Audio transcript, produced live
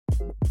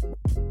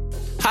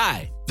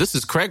Hi, this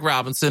is Craig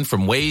Robinson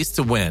from Ways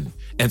to Win,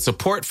 and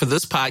support for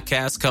this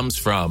podcast comes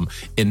from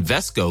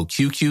Invesco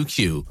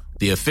QQQ,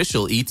 the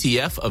official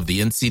ETF of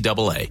the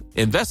NCAA.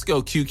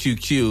 Invesco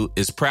QQQ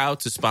is proud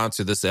to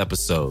sponsor this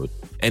episode,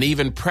 and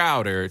even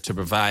prouder to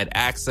provide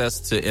access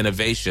to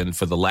innovation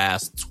for the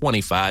last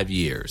 25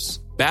 years.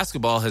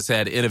 Basketball has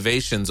had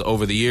innovations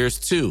over the years,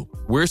 too.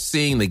 We're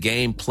seeing the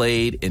game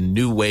played in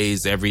new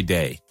ways every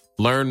day.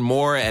 Learn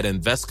more at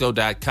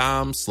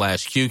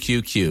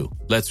Invesco.com/QQQ.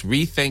 Let's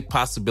rethink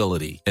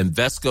possibility.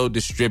 Invesco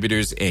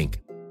Distributors, Inc.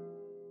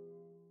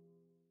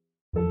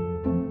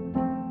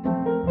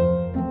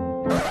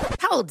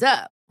 Hold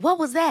up. What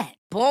was that?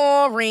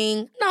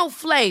 Boring. No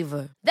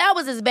flavor. That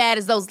was as bad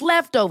as those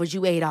leftovers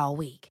you ate all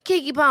week.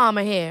 Keke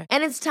Palmer here,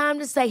 and it's time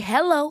to say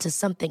hello to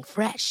something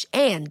fresh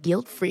and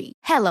guilt-free.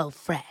 Hello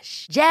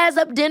Fresh. Jazz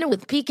up dinner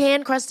with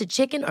pecan-crusted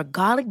chicken or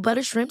garlic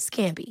butter shrimp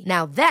scampi.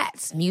 Now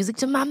that's music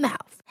to my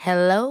mouth.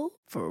 Hello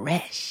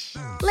Fresh.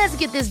 Let's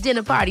get this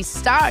dinner party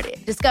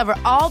started. Discover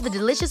all the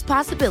delicious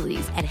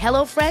possibilities at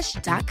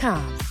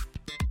HelloFresh.com.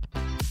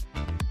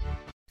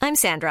 I'm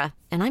Sandra,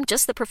 and I'm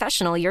just the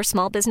professional your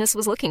small business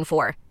was looking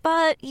for.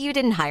 But you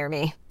didn't hire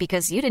me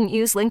because you didn't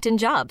use LinkedIn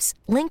Jobs.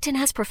 LinkedIn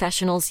has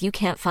professionals you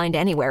can't find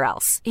anywhere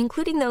else,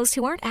 including those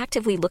who aren't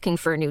actively looking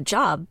for a new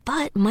job,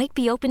 but might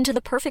be open to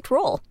the perfect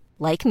role,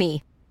 like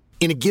me.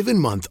 In a given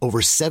month, over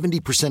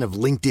 70% of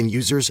LinkedIn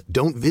users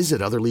don't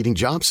visit other leading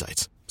job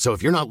sites. So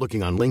if you're not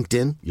looking on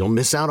LinkedIn, you'll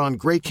miss out on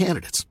great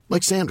candidates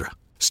like Sandra.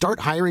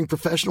 Start hiring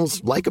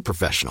professionals like a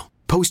professional.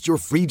 Post your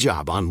free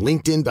job on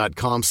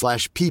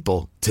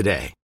linkedin.com/people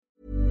today.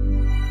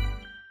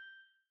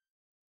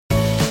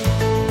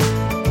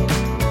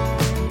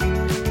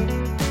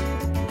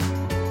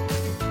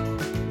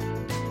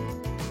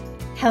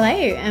 Hello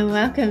and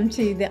welcome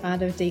to the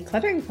Art of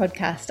Decluttering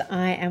podcast.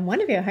 I am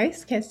one of your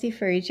hosts, Kirsty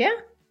Farrugia.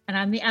 And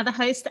I'm the other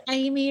host,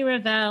 Amy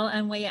Revell,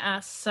 and we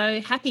are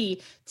so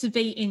happy to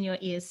be in your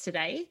ears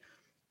today.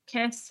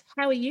 Kirst,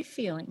 how are you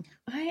feeling?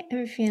 I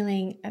am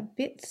feeling a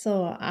bit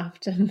sore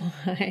after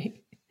my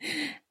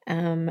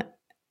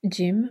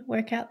gym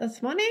workout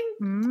this morning.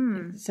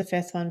 It's the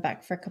first one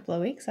back for a couple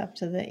of weeks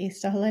after the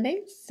Easter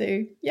holidays.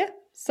 So, yeah,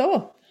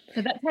 sore.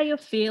 So that's how you're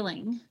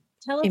feeling.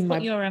 Tell us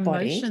what your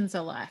emotions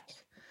are like.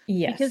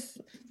 Yes. Because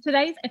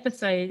today's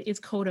episode is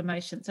called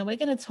Emotions, and we're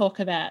going to talk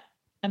about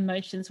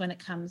emotions when it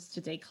comes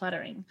to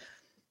decluttering.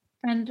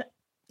 And do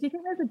you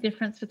think there's a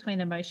difference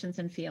between emotions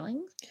and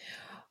feelings?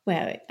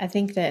 Well, I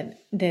think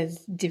that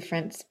there's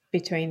difference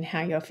between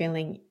how you're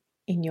feeling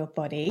in your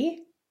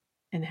body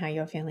and how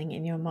you're feeling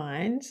in your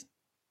mind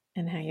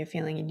and how you're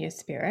feeling in your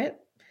spirit.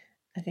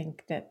 I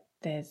think that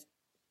there's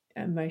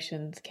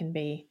emotions can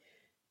be,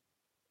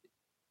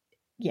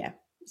 yeah.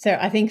 So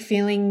I think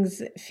feeling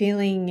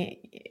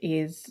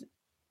is,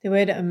 the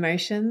word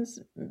emotions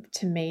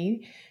to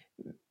me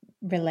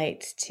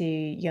relates to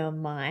your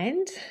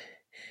mind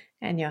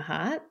and your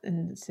heart,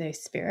 and so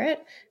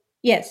spirit.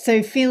 Yes,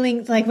 so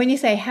feelings, like when you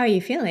say, how are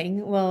you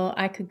feeling? Well,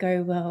 I could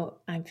go,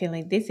 well, I'm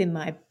feeling this in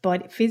my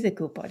body,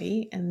 physical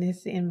body, and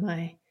this in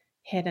my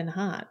head and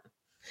heart.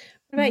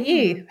 What about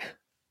you?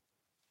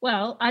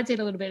 Well, I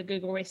did a little bit of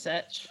Google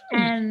research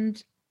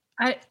and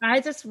I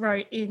just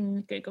wrote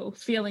in Google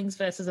feelings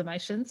versus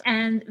emotions,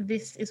 and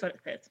this is what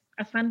it says.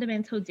 A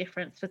fundamental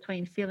difference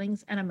between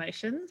feelings and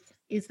emotions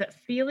is that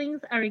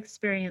feelings are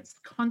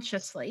experienced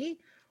consciously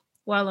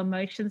while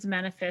emotions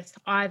manifest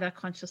either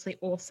consciously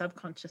or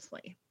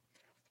subconsciously.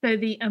 So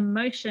the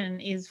emotion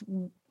is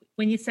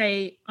when you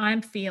say,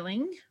 I'm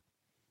feeling,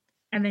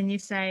 and then you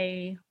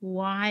say,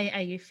 why are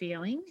you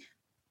feeling?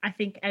 I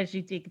think as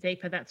you dig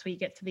deeper, that's where you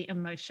get to the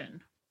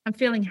emotion. I'm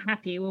feeling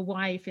happy. Well,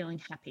 why are you feeling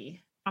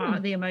happy?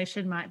 The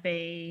emotion might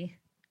be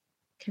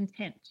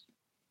content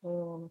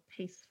or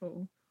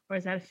peaceful, or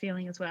is that a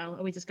feeling as well?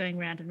 Are we just going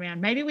round and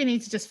round? Maybe we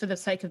need to just, for the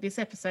sake of this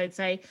episode,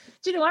 say,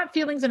 do you know what?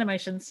 Feelings and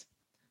emotions.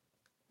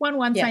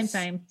 One, Yes.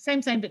 same,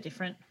 but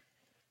different.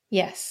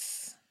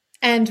 Yes.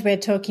 And we're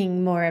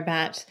talking more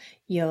about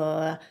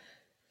your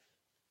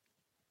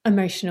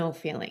emotional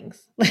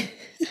feelings,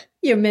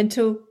 your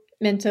mental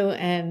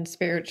and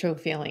spiritual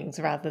feelings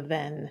rather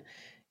than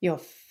your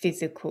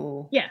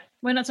physical. Yeah.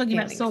 We're not talking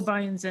feelings. about sore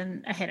bones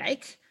and a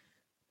headache.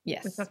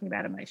 Yes. We're talking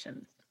about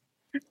emotions.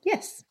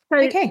 Yes. So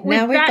okay.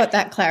 Now we've got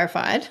that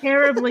clarified.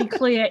 Terribly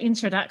clear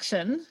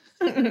introduction.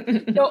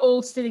 You're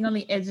all sitting on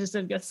the edges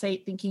of your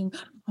seat thinking,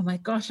 oh my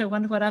gosh, I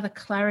wonder what other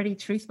clarity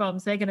truth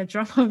bombs they're going to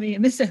drop on me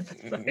in this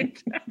episode.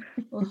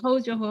 Well,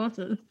 hold your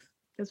horses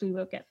because we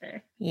will get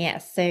there.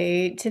 Yes. So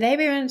today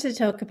we wanted to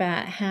talk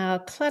about how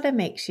clutter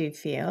makes you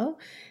feel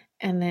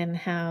and then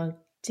how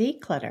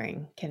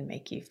decluttering can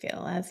make you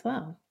feel as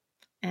well.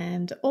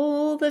 And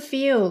all the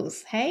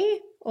feels,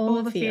 hey?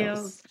 All the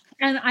feels.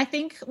 And I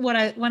think one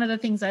of the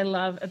things I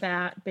love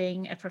about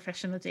being a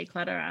professional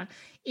declutterer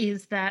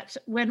is that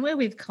when we're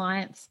with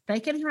clients, they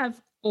can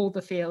have all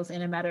the feels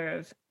in a matter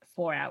of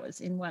 4 hours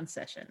in one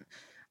session.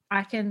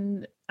 I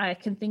can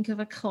think of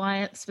a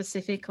client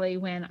specifically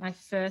when I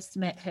first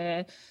met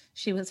her.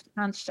 She was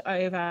hunched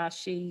over.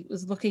 She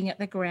was looking at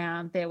the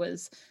ground. There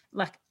was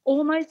like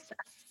almost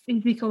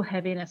physical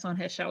heaviness on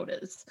her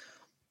shoulders.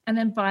 And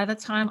then by the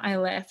time I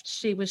left,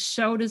 she was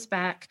shoulders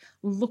back,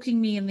 looking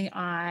me in the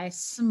eye,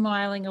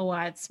 smiling a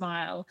wide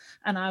smile.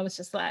 And I was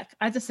just like,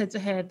 I just said to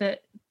her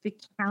that the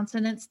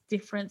countenance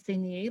difference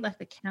in you, like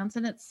the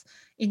countenance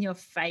in your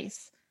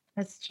face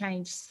has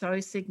changed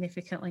so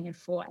significantly in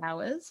 4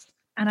 hours.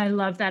 And I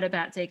love that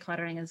about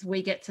decluttering, is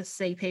we get to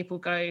see people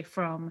go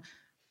from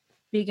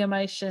big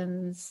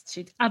emotions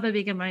to other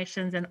big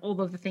emotions and all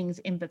of the things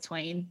in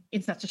between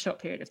in such a short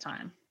period of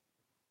time.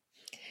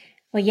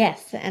 Well,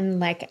 yes. And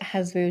like,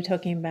 as we were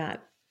talking about,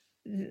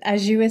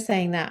 as you were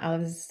saying that, I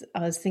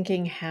was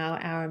thinking how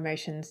our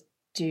emotions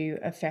do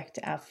affect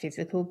our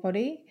physical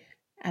body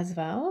as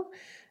well.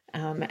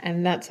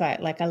 And that's why,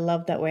 like, I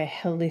love that we're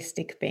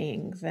holistic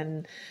beings,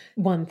 and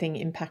one thing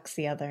impacts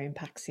the other,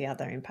 impacts the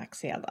other,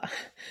 impacts the other.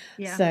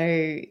 Yeah.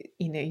 So,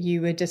 you know,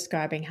 you were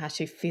describing how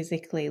she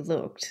physically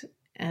looked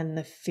and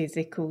the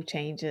physical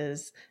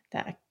changes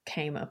that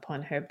came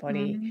upon her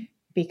body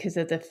because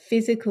of the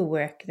physical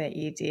work that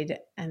you did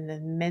and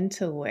the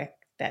mental work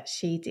that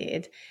she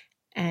did,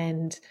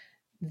 and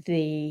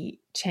the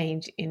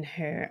change in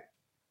her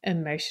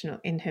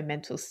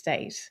mental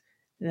state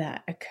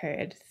that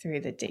occurred through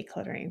the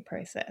decluttering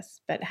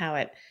process, but how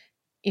it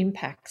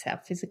impacts our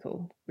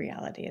physical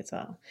reality as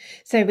well.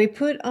 So we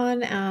put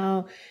on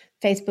our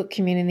Facebook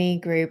community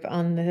group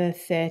on the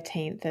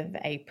 13th of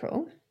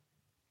April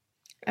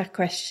a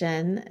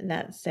question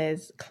that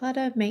says,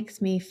 clutter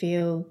makes me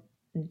feel ...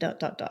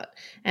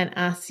 and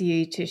asks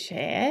you to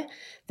share,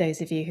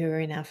 those of you who are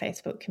in our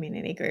Facebook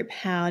community group,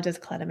 how does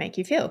clutter make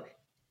you feel?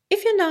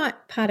 If you're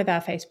not part of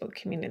our Facebook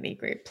community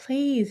group,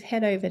 please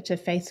head over to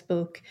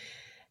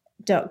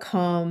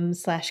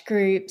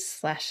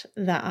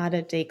facebook.com/groups/the art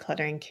of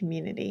decluttering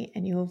community,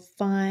 and you'll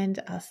find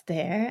us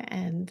there.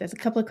 And there's a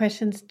couple of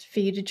questions for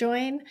you to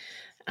join.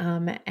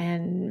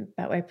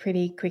 But we're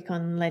pretty quick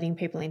on letting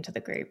people into the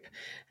group.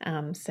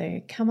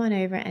 So come on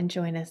over and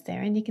join us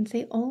there, and you can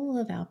see all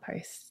of our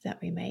posts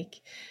that we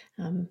make.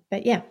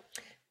 But yeah.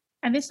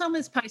 And this one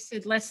was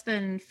posted less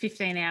than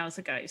 15 hours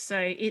ago. So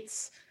it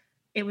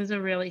was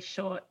a really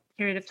short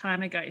period of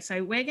time ago.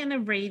 So we're going to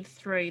read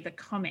through the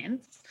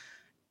comments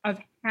of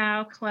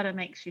how clutter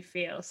makes you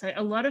feel. So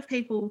a lot of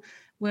people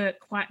were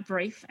quite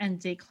brief and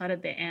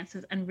decluttered their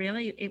answers, and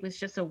really it was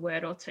just a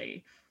word or two.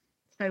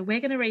 So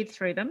we're going to read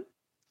through them.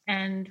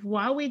 And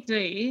while we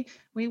do,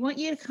 we want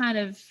you to kind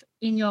of,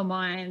 in your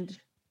mind,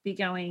 be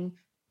going,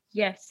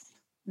 yes,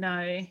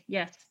 no,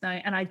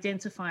 and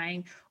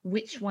identifying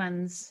which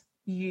ones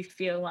you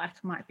feel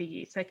like might be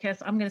you. So,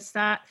 Kirst, I'm going to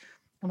start,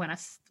 and when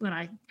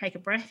I take a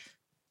breath,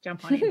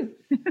 jump on in.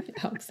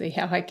 I'll see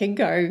how I can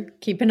go.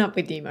 Keeping up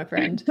with you, my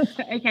friend.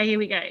 Okay, here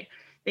we go.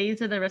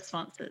 These are the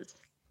responses.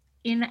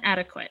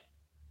 Inadequate,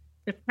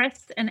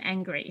 depressed and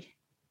angry,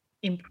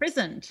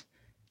 imprisoned,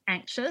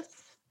 anxious,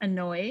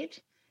 annoyed,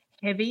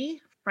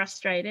 heavy,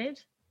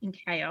 frustrated, in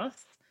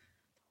chaos,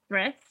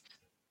 stressed,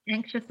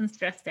 anxious and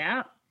stressed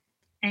out,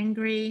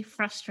 angry,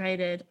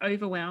 frustrated,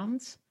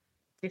 overwhelmed,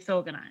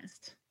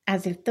 disorganized.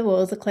 As if the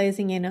walls are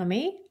closing in on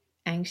me.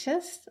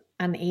 Anxious,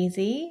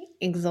 uneasy,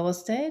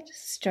 exhausted,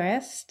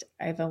 stressed,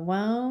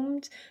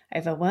 overwhelmed,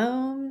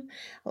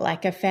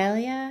 like a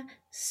failure,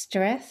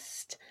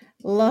 stressed,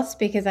 lost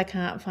because I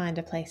can't find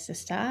a place to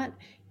start,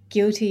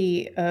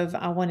 guilty of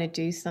I want to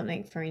do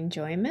something for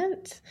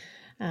enjoyment.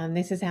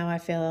 This is how I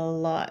feel a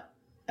lot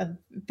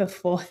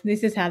before.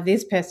 This is how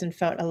this person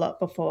felt a lot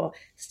before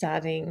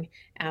starting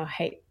our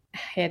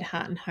Head,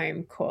 Heart and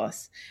Home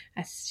course.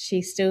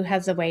 She still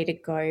has a way to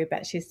go,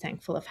 but she's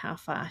thankful of how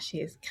far she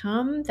has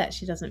come, that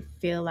she doesn't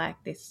feel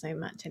like this so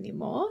much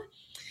anymore.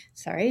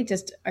 Sorry,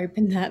 just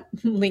opened that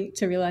link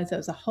to realize there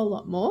was a whole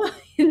lot more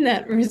in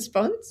that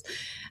response.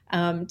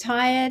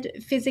 Tired,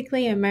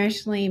 physically,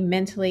 emotionally,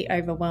 mentally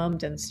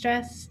overwhelmed and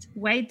stressed.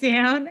 Weighed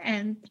down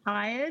and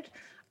tired,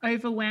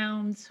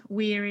 overwhelmed,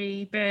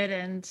 weary,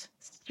 burdened,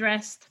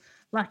 stressed,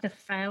 like a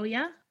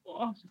failure.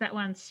 Oh, that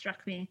one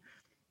struck me.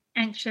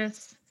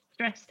 Anxious,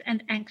 stressed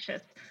and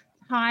anxious,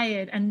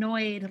 tired,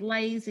 annoyed,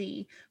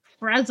 lazy,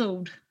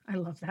 frazzled. I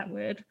love that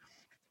word.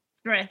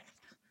 Stressed,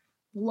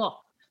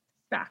 lost,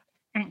 stuck,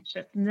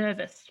 anxious,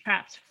 nervous,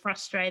 trapped,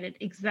 frustrated,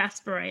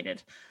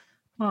 exasperated.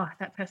 Oh,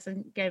 that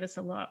person gave us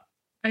a lot.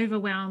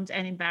 Overwhelmed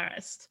and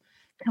embarrassed.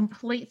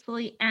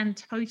 Completely and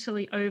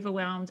totally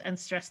overwhelmed and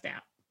stressed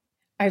out.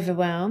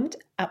 Overwhelmed,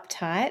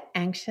 uptight,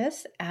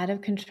 anxious, out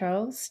of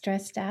control,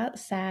 stressed out,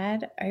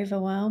 sad,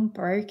 overwhelmed,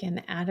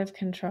 broken, out of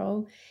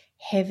control,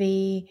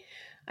 heavy.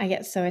 I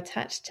get so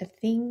attached to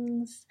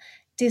things.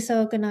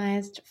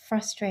 Disorganized,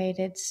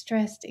 frustrated,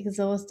 stressed,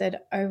 exhausted,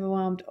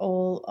 overwhelmed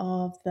all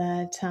of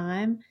the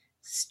time.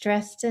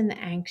 Stressed and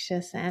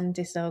anxious and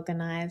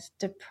disorganized,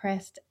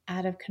 depressed,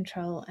 out of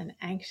control and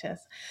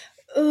anxious.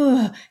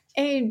 Ugh,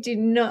 I do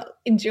not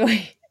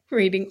enjoy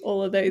reading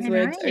all of those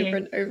words over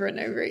and over and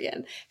over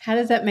again. How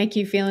does that make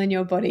you feel in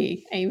your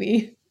body,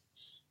 Amy?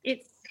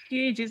 It's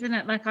huge, isn't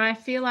it? Like, I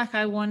feel like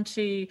I want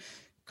to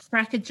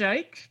crack a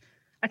joke.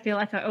 I feel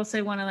like I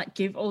also want to like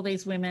give all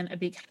these women a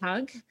big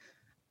hug.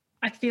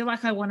 I feel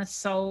like I want to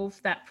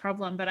solve that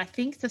problem. But I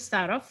think to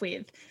start off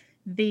with,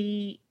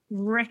 the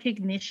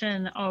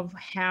recognition of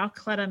how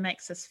clutter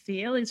makes us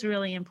feel is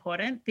really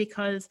important,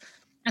 because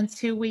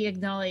until we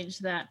acknowledge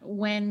that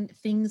when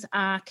things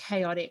are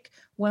chaotic,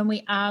 when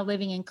we are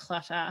living in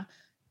clutter,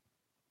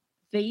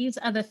 these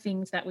are the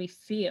things that we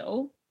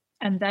feel,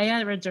 and they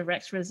are a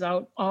direct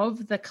result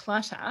of the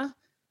clutter.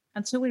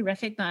 Until we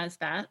recognize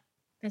that,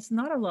 there's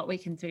not a lot we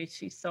can do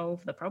to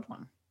solve the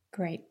problem.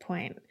 Great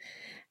point.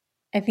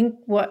 I think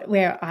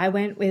where I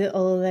went with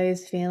all of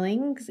those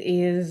feelings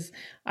is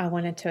I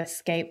wanted to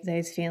escape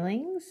those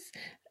feelings.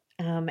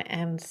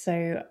 And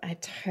so I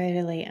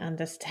totally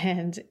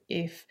understand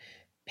if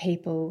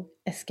people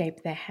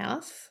escape their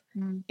house,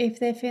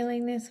 if they're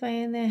feeling this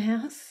way in their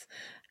house.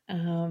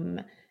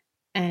 And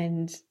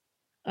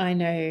I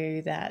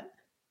know that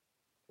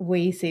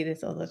we see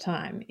this all the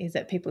time, is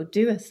that people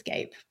do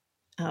escape,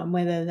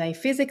 whether they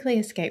physically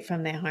escape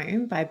from their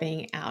home by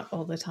being out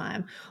all the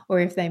time, or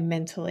if they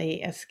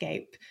mentally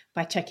escape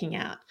by checking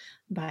out,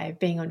 by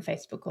being on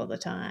Facebook all the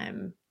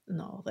time,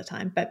 not all the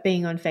time, but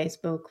being on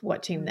Facebook,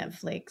 watching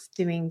Netflix,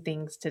 doing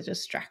things to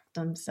distract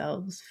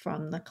themselves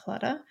from the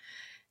clutter.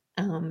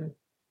 And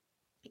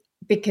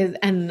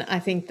I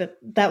think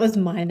that was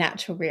my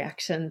natural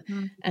reaction,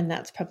 and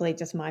that's probably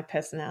just my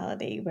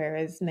personality,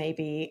 whereas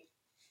maybe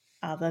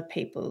other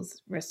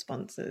people's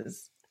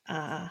responses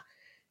are,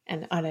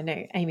 and I don't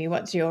know, Amy,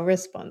 what's your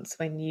response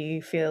when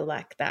you feel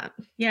like that?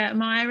 Yeah,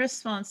 my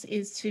response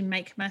is to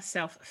make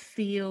myself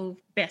feel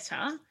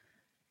better.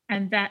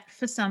 And that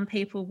for some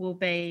people will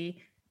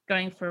be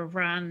going for a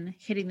run,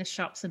 hitting the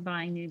shops and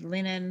buying new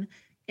linen.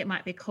 It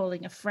might be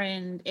calling a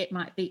friend. It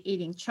might be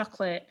eating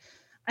chocolate.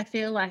 I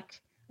feel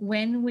like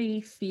when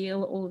we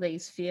feel all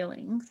these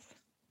feelings,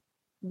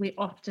 we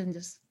often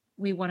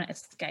we want to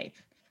escape.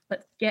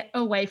 Let's get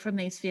away from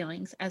these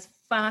feelings as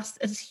fast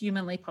as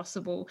humanly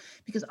possible,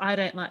 because I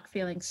don't like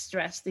feeling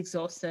stressed,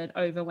 exhausted,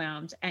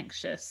 overwhelmed,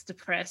 anxious,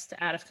 depressed,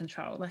 out of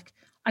control. Like,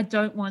 I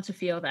don't want to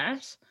feel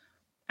that,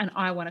 and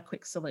I want a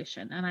quick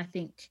solution. And I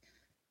think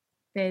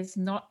there's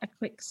not a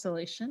quick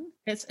solution.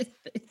 It's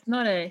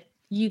not a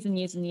years and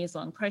years and years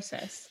long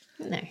process.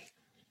 No.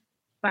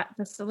 But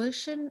the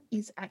solution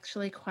is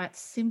actually quite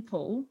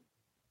simple.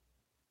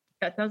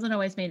 That doesn't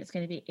always mean it's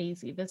going to be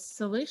easy. The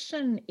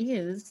solution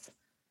is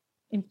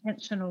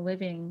intentional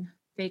living,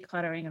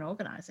 decluttering, and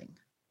organizing.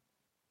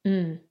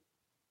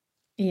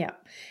 Yeah.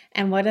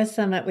 And what are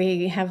some that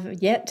we have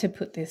yet to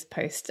put this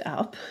post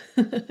up,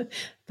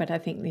 but I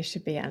think this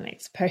should be our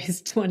next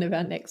post. One of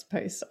our next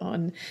posts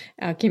on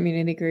our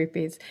community group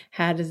is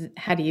how do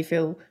you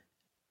feel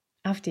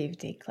after you've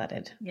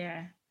decluttered?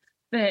 Yeah.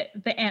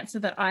 The answer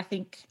that I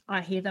think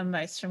I hear the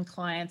most from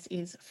clients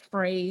is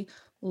free,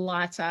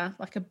 lighter,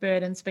 like a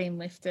burden's been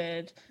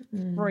lifted,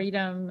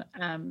 freedom.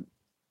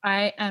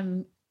 I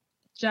am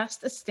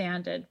just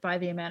astounded by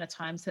the amount of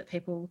times that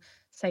people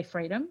say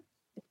freedom.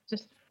 It's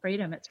just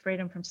freedom. It's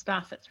freedom from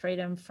stuff. It's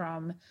freedom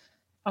from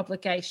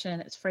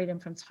obligation. It's freedom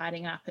from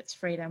tidying up. It's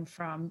freedom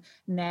from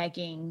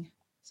nagging.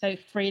 So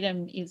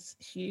freedom is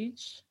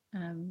huge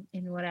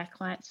in what our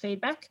clients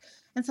feedback.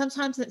 And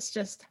sometimes it's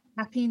just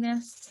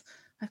happiness.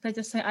 Like they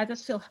just say, I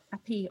just feel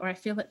happy, or I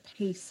feel at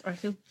peace, or I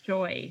feel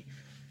joy.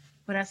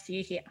 What else do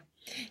you hear?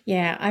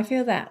 Yeah, I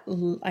feel that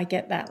I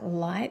get that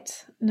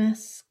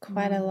lightness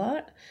quite a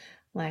lot,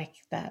 like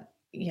that,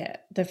 yeah,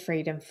 the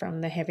freedom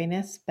from the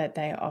heaviness, but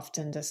they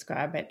often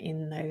describe it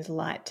in those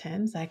light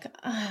terms, like,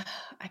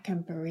 I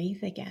can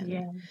breathe again.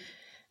 Yeah.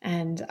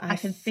 And I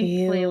can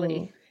feel, think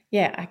clearly.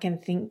 Yeah, I can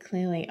think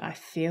clearly. I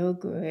feel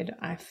good.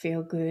 I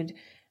feel good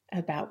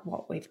about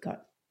what we've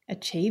got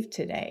achieved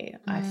today.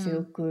 I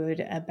feel good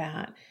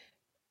about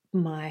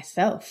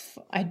myself.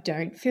 I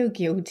don't feel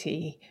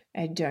guilty.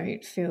 I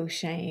don't feel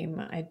shame.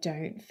 I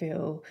don't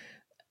feel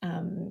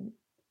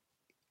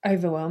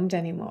overwhelmed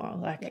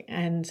anymore.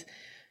 And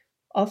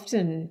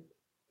often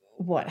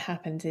what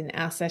happens in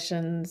our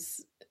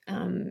sessions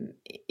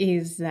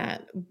is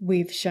that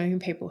we've shown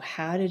people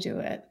how to do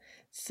it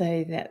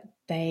so that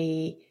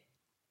they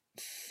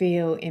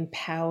feel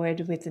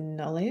empowered with the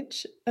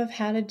knowledge of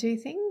how to do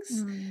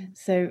things.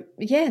 So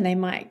yeah, they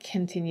might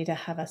continue to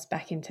have us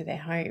back into their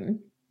home,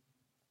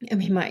 and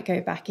we might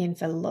go back in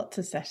for lots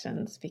of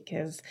sessions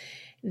because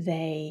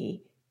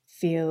they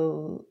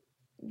feel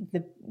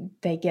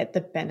they get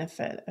the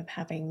benefit of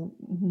having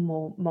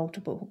more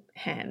multiple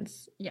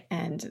hands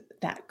and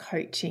that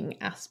coaching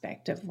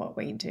aspect of what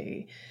we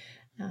do.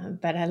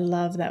 But I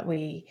love that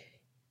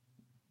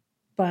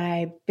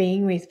by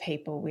being with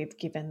people, we've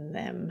given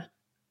them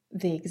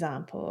the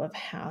example of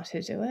how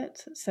to do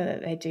it so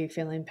that they do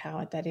feel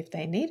empowered, that if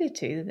they needed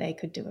to, they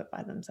could do it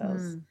by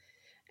themselves.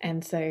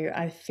 And so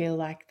I feel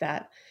like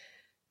that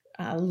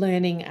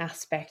learning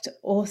aspect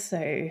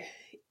also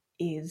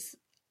is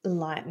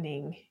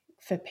lightening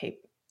for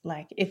people.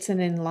 Like, it's an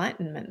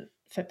enlightenment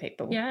for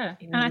people. Yeah.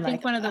 And I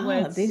think one of the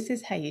words, this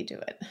is how you do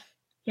it.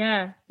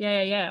 Yeah.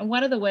 And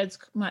one of the words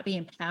might be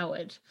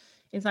empowered.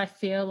 Is I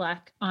feel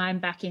like I'm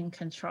back in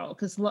control,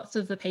 because lots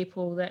of the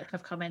people that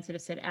have commented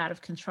have said out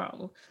of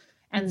control.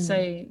 And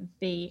so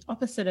the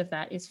opposite of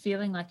that is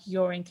feeling like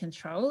you're in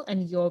control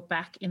and you're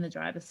back in the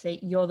driver's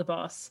seat. You're the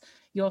boss.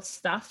 Your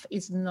stuff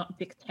is not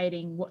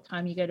dictating what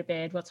time you go to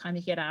bed, what time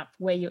you get up,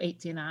 where you eat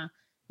dinner.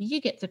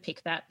 You get to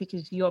pick that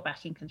because you're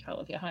back in control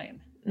of your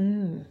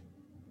home.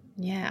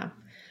 Yeah.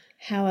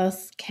 How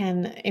else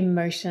can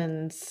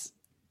emotions...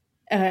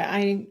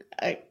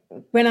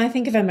 when I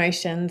think of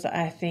emotions,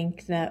 I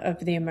think that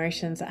of the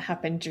emotions that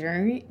happen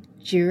during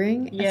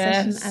a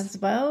session as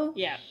well.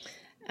 Yeah.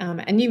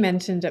 And you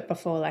mentioned it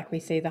before, like we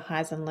see the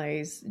highs and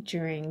lows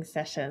during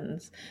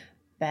sessions,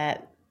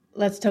 but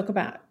let's talk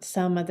about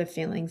some of the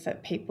feelings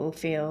that people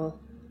feel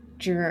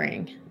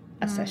during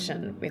a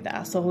session with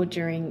us, or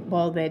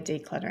while they're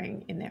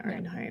decluttering in their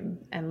own home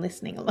and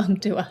listening along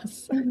to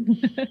us.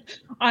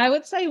 I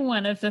would say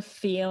one of the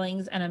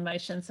feelings and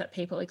emotions that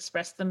people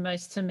express the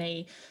most to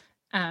me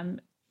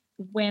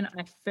when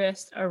I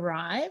first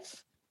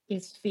arrive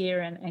is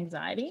fear and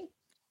anxiety.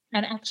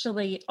 And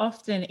actually,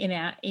 often in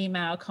our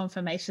email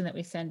confirmation that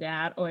we send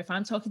out, or if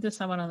I'm talking to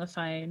someone on the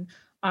phone,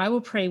 I will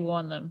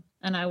pre-warn them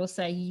and I will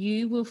say,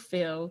 you will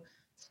feel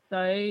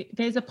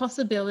there's a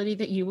possibility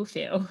that you will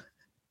feel,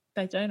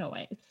 they don't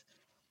always,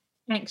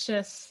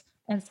 anxious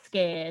and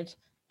scared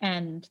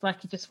and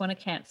like you just want to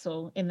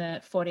cancel in the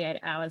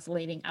 48 hours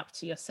leading up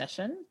to your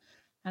session.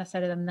 And I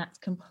say to them, that's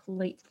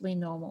completely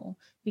normal,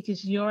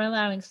 because you're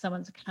allowing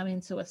someone to come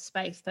into a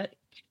space that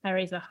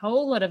carries a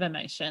whole lot of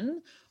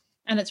emotion.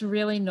 And it's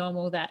really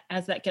normal that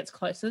as that gets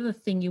closer, the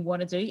thing you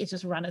want to do is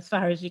just run as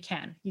far as you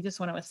can. You just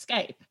want to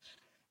escape.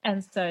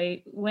 And so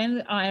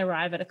when I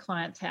arrive at a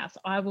client's house,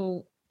 I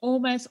will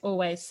almost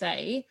always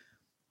say,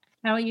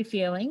 how are you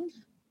feeling?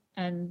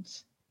 And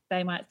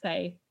they might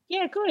say,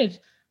 yeah, good.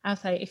 I'll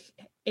say, if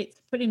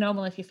it's pretty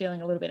normal if you're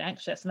feeling a little bit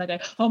anxious. And they go,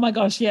 oh my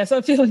gosh, yes,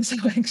 I'm feeling so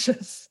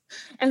anxious.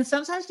 And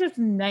sometimes just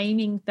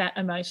naming that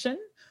emotion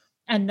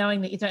and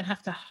knowing that you don't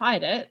have to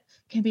hide it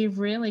can be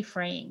really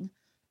freeing.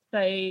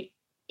 So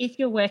if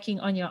you're working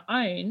on your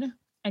own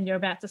and you're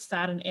about to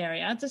start an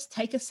area, just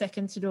take a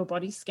second to do a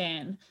body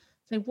scan.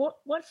 So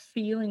what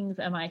feelings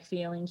am I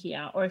feeling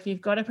here? Or if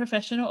you've got a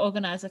professional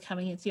organizer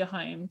coming into your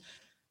home,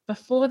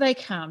 before they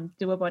come,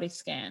 do a body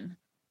scan.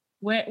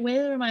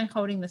 Where am I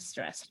holding the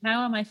stress?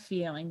 How am I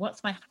feeling?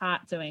 What's my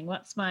heart doing?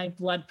 What's my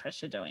blood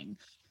pressure doing?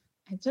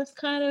 And just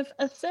kind of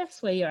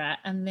assess where you're at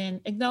and then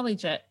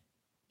acknowledge it.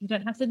 You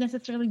don't have to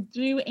necessarily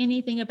do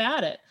anything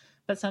about it,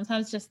 but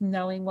sometimes just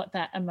knowing what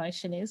that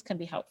emotion is can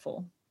be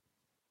helpful.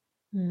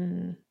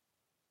 But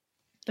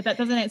that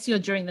doesn't answer your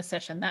during the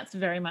session. That's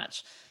very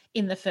much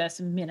in the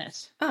first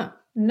minute. Oh,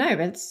 no,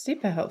 but it's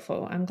super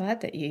helpful. I'm glad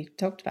that you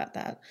talked about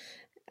that.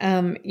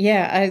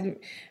 I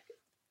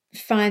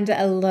find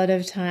a lot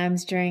of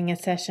times during a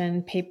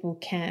session, people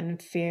can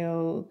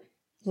feel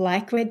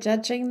like we're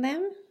judging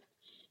them.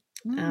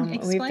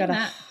 Explain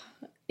that.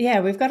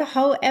 We've got a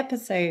whole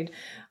episode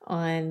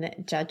on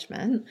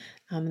judgment.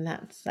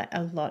 That's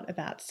a lot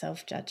about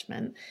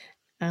self-judgment.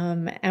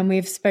 And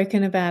we've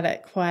spoken about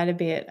it quite a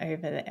bit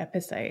over the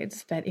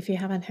episodes, but if you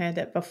haven't heard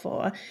it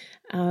before,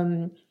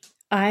 our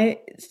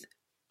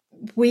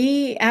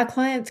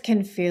clients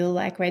can feel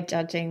like we're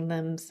judging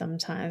them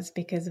sometimes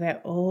because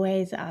we're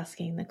always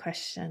asking the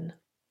question,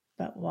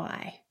 but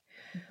why?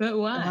 But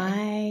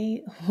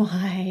why?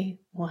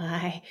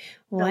 Why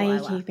are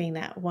you keeping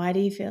that? Why do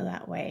you feel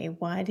that way?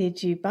 Why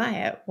did you buy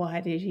it?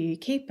 Why did you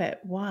keep it?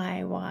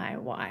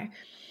 Why?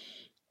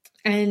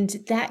 And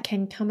that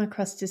can come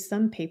across to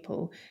some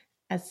people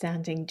as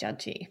sounding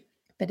judgy,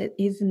 but it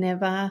is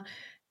never,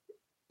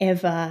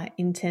 ever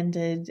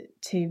intended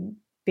to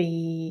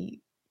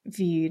be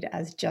viewed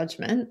as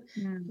judgment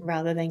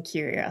rather than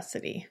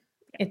curiosity.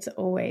 It's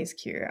always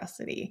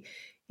curiosity.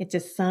 It's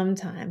just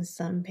sometimes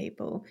some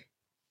people,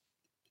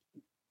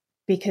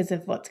 because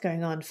of what's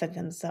going on for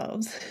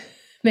themselves,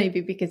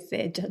 maybe because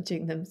they're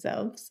judging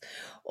themselves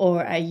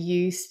or are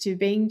used to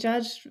being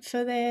judged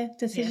for their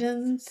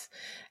decisions,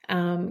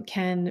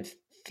 can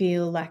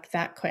feel like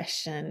that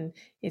question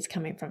is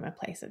coming from a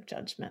place of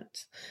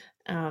judgment.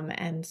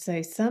 And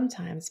so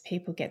sometimes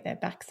people get their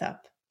backs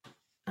up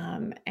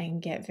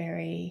and get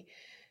very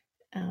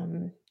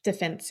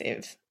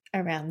defensive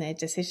around their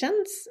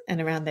decisions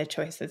and around their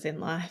choices in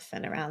life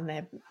and around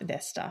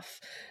their stuff.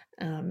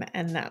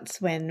 And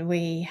that's when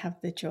we have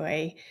the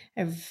joy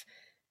of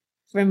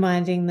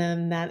reminding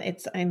them that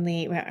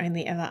we're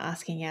only ever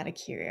asking out of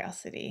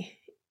curiosity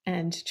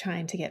and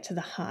trying to get to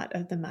the heart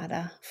of the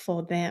matter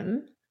for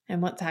them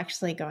and what's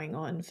actually going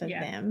on for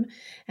them,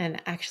 and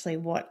actually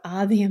what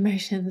are the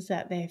emotions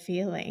that they're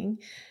feeling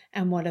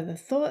and what are the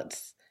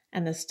thoughts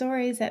and the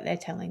stories that they're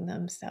telling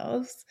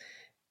themselves,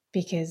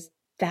 because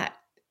that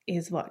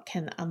is what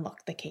can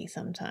unlock the key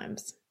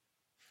sometimes.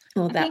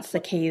 Well, that's the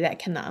key that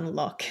can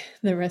unlock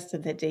the rest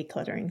of the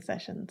decluttering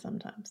session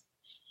sometimes.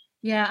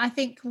 Yeah, I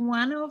think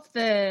one of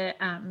the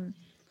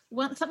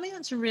something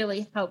that's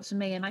really helped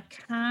me, and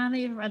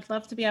I'd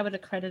love to be able to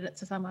credit it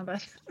to someone, but I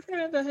can't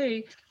remember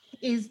who,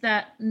 is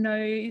that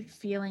no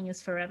feeling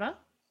is forever.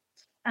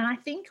 And I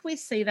think we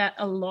see that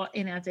a lot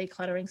in our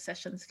decluttering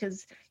sessions,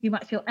 because you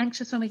might feel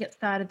anxious when we get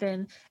started.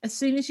 Then as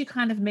soon as you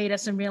kind of meet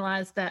us and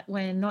realize that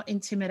we're not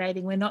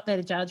intimidating, we're not there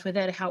to judge, we're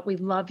there to help, we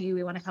love you,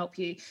 we want to help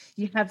you,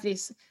 you have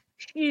this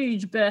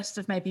huge burst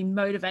of maybe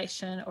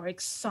motivation or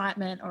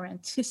excitement or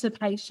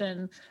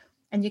anticipation,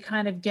 and you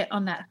kind of get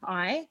on that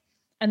high.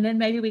 And then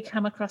maybe we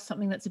come across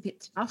something that's a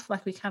bit tough,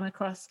 like we come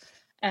across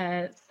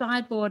a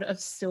sideboard of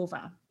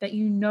silver that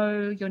you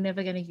know you're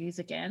never going to use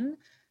again.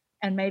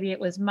 And maybe it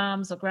was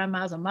mums or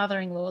grandmas or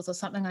mother-in-laws or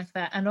something like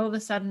that. And all of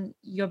a sudden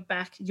you're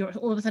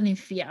all of a sudden in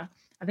fear.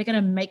 Are they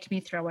going to make me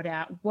throw it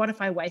out? What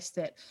if I waste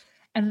it?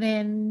 And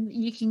then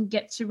you can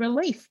get to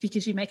relief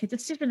because you make a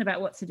decision about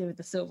what to do with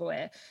the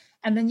silverware.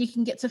 And then you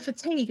can get to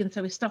fatigue. And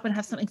so we stop and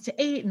have something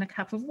to eat and a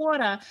cup of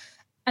water.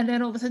 And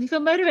then all of a sudden you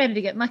feel motivated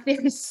again. Like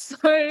there is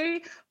so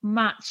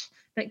much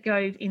that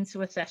goes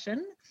into a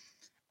session,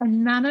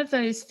 and none of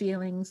those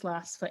feelings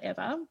last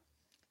forever.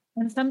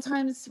 And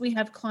sometimes we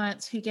have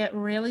clients who get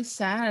really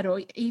sad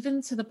or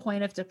even to the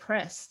point of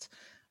depressed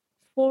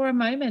for a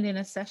moment in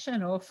a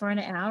session or for an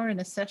hour in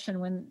a session,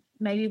 when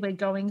maybe we're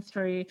going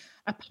through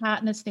a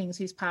partner's things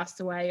who's passed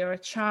away, or a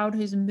child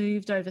who's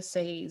moved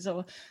overseas,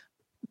 or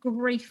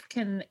grief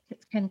can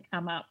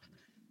come up.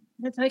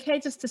 It's okay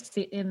just to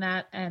sit in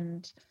that.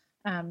 And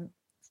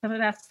some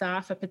of our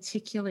staff are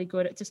particularly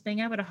good at just being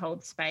able to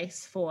hold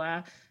space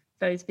for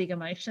those big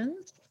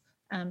emotions.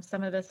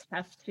 Some of us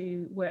have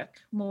to work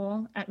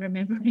more at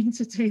remembering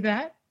to do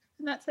that,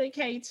 and that's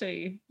okay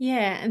too.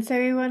 Yeah, and so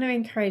we want to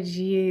encourage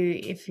you,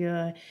 if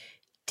you're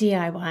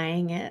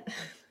DIYing it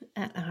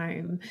at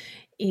home,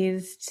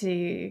 is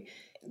to,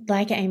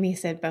 like Amy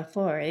said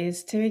before,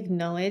 is to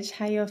acknowledge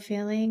how you're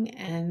feeling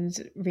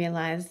and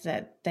realize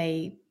that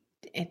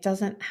it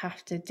doesn't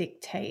have to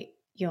dictate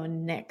your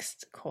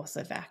next course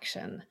of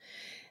action.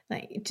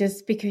 Like,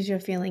 just because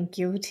you're feeling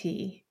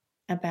guilty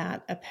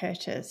about a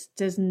purchase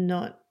does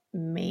not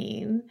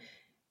mean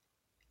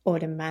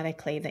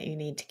automatically that you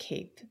need to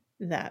keep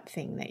that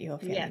thing that you're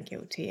feeling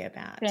guilty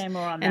about. Say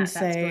more on that. And that's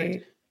so,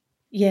 good.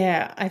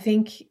 Yeah, I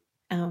think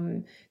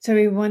so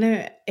we want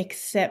to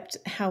accept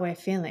how we're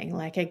feeling,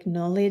 like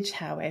acknowledge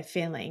how we're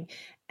feeling,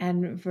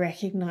 and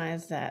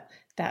recognize that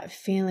that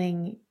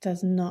feeling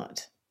does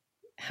not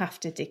have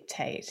to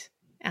dictate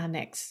the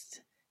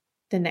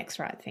next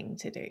right thing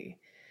to do.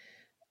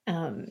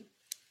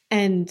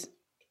 And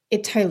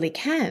it totally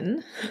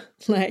can.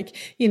 Like,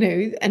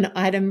 an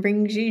item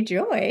brings you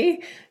joy,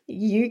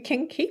 you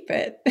can keep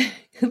it.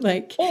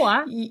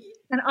 Or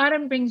an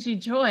item brings you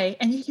joy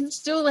and you can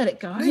still let it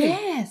go.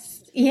 Yes.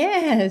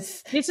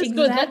 This is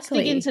good. Let's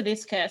dig into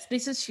this, Kirst.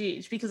 This is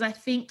huge, because I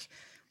think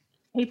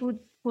people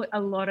put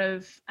a lot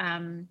of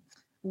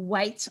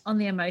weight on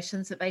the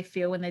emotions that they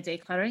feel when they're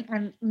decluttering,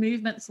 and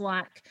movements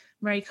like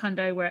Marie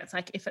Kondo, where it's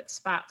like, if it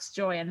sparks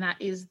joy, and that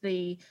is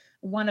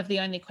one of the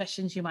only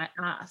questions you might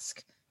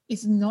ask,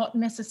 is not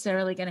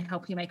necessarily going to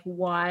help you make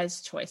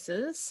wise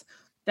choices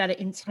that are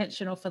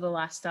intentional for the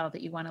lifestyle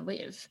that you want to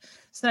live.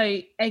 So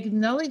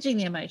acknowledging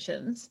the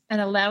emotions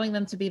and allowing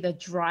them to be the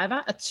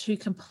driver are two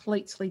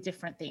completely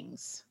different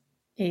things.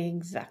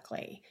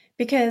 Exactly.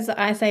 Because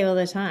I say all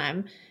the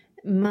time,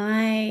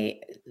 my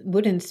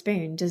wooden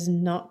spoon does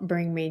not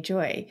bring me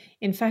joy.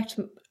 In fact,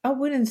 a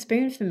wooden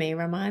spoon for me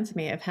reminds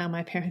me of how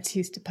my parents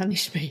used to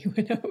punish me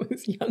when I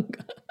was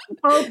younger.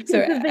 Oh, so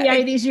the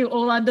 80s, you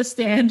all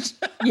understand.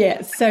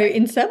 Yeah. So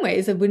in some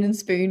ways, a wooden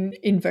spoon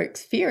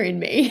invokes fear in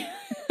me.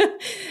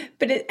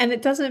 But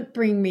it doesn't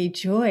bring me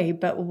joy.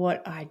 But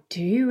what I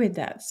do with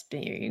that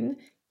spoon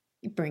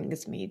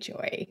brings me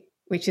joy,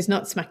 which is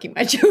not smacking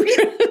my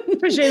children.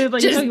 Presumably,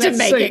 just to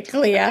make it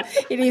clear,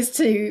 it is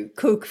to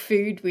cook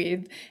food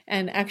with.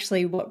 And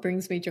actually, what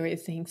brings me joy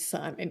is seeing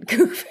Simon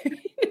cook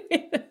food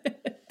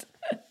with.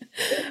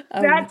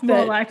 That's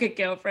more like a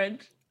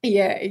girlfriend.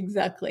 Yeah,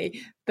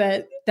 exactly.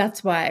 But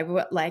that's why,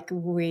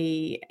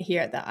 we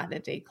here at the Art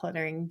of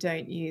Decluttering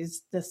don't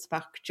use the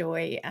spark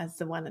joy as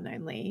the one and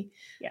only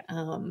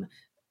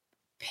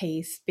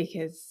piece,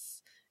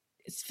 because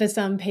for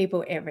some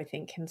people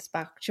everything can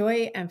spark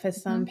joy, and for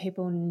some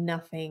people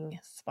nothing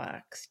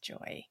sparks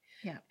joy.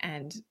 Yeah,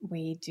 and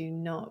we do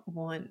not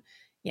want.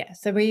 Yeah,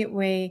 so we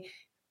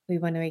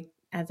want to,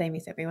 as Amy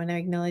said, we want to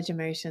acknowledge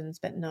emotions,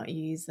 but not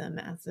use them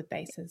as the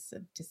basis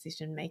of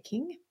decision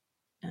making.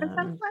 And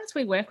sometimes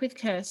we work with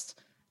Kirst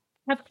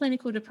have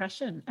clinical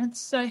depression, and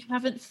so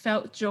haven't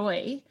felt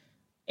joy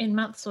in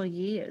months or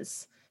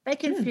years. They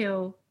can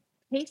feel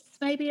peace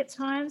maybe at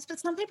times, but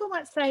some people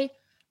might say,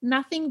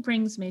 nothing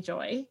brings me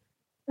joy.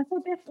 And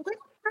so we're not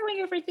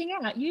throwing everything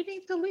out. You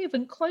need to live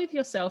and clothe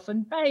yourself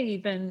and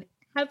bathe and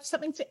have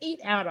something to eat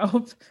out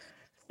of.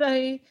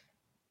 So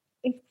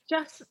it's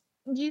just,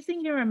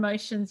 using your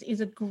emotions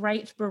is a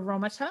great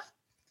barometer,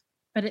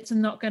 but it's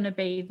not going to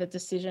be the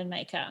decision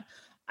maker.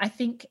 I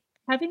think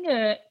having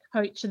a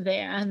coach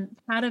there, and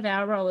part of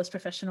our role as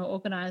professional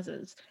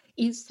organisers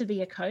is to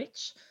be a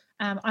coach.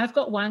 I've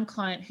got one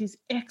client who's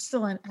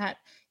excellent at,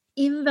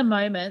 in the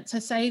moment, so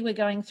say we're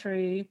going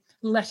through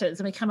letters,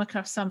 and we come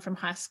across some from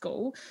high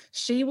school,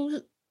 she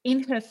will,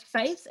 in her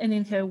face and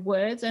in her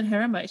words and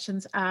her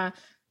emotions, are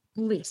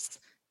bliss,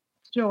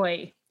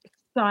 joy,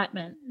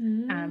 excitement,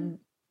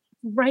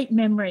 great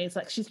memories.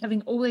 Like she's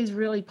having all these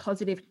really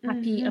positive,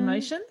 happy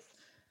emotions,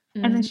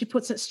 and then she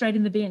puts it straight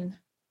in the bin.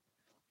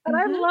 And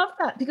I love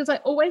that, because I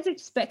always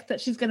expect that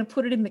she's going to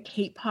put it in the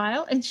keep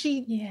pile, and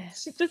she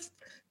just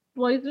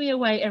blows me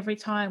away every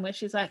time, where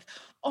she's like,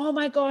 oh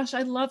my gosh,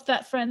 I love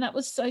that friend. That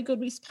was so good.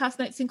 We passed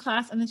notes in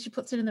class, and then she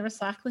puts it in the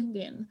recycling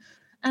bin.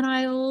 And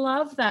I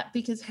love that,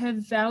 because her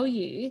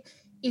value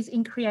is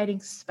in creating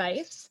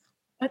space,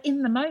 but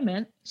in the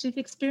moment, she's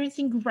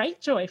experiencing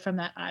great joy from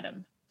that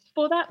item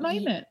for that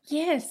moment.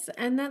 Yes,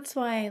 and that's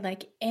why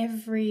like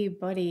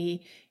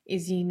everybody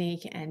is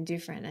unique and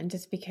different. And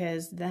just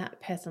because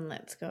that person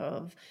lets go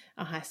of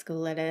a high school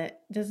letter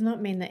does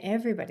not mean that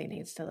everybody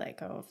needs to let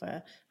go of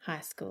a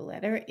high school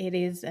letter. It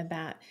is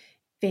about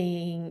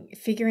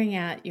figuring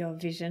out your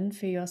vision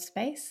for your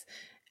space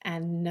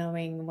and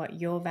knowing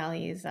what your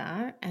values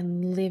are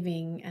and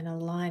living and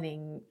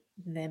aligning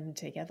them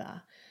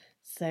together.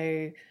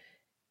 So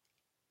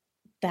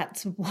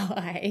that's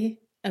why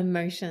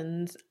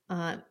emotions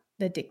aren't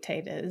the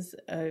dictators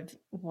of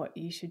what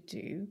you should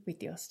do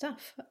with your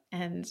stuff.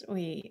 And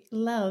we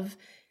love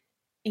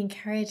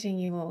encouraging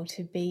you all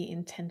to be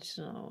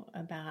intentional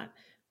about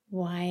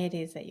why it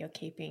is that you're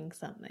keeping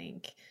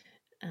something,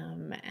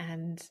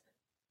 and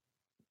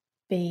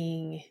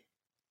being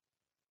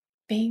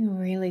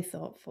really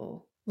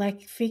thoughtful,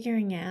 like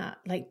figuring out,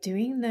 like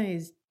doing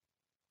those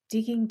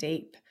digging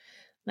deep,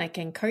 like,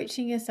 and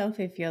coaching yourself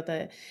if you're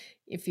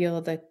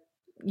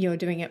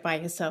doing it by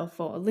yourself,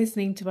 or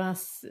listening to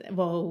us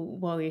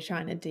while you're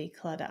trying to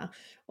declutter,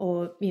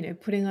 or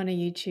putting on a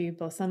YouTube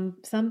or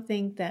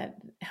something that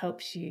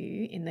helps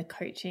you in the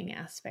coaching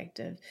aspect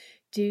of,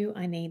 do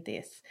I need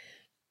this?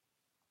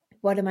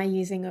 What am I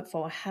using it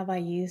for? Have I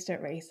used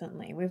it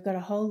recently? We've got a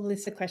whole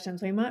list of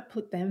questions. We might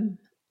put them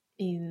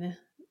in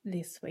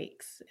this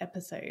week's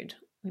episode.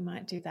 We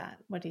might do that.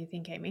 What do you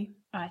think, Amy?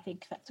 I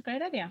think that's a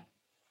great idea.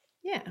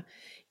 Yeah,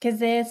 because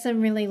there's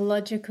some really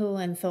logical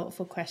and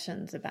thoughtful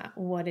questions about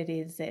what it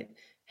is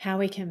how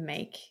we can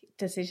make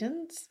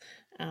decisions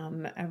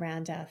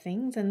around our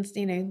things. And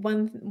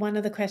one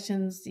of the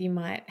questions you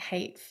might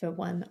hate for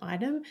one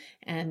item,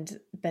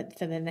 but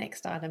for the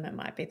next item it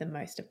might be the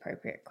most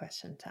appropriate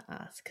question to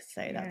ask.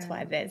 So that's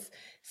why there's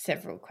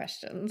several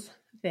questions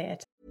there.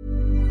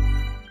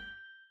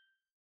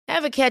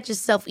 Ever catch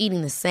yourself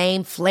eating the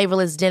same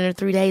flavorless dinner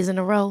 3 days in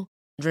a row?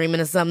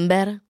 Dreaming of something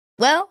better?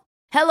 Well,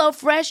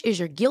 HelloFresh is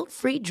your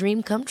guilt-free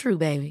dream come true,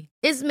 baby.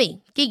 It's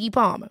me, Keke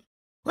Palmer.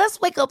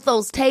 Let's wake up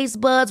those taste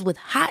buds with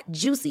hot,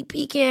 juicy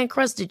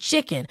pecan-crusted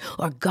chicken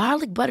or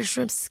garlic butter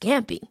shrimp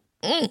scampi.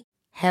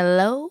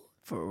 Hello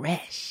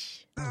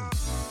Fresh.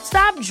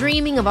 Stop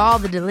dreaming of all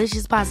the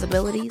delicious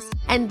possibilities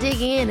and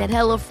dig in at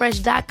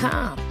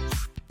HelloFresh.com.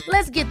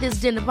 Let's get this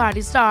dinner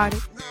party started.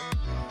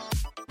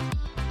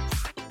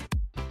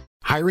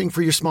 Hiring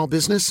for your small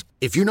business?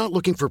 If you're not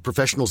looking for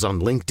professionals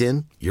on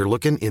LinkedIn, you're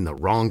looking in the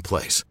wrong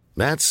place.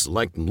 That's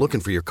like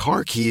looking for your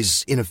car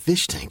keys in a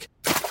fish tank.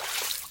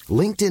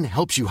 LinkedIn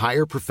helps you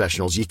hire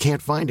professionals you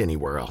can't find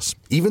anywhere else,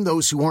 even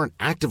those who aren't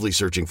actively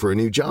searching for a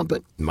new job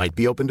but might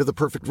be open to the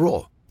perfect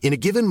role. In a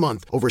given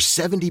month, over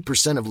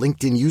 70% of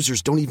LinkedIn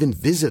users don't even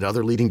visit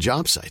other leading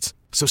job sites.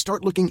 So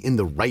start looking in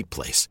the right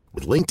place.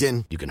 With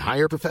LinkedIn, you can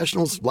hire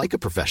professionals like a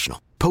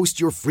professional.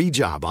 Post your free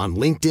job on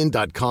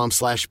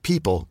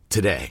linkedin.com/people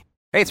today.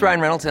 Hey, it's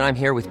Ryan Reynolds, and I'm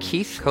here with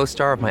Keith,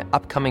 co-star of my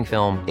upcoming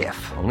film, If,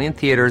 only in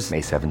theaters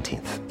May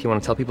 17th. Do you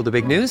want to tell people the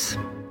big news?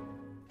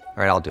 All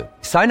right, I'll do it.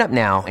 Sign up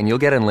now and you'll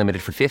get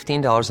unlimited for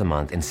 $15 a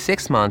month and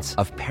 6 months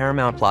of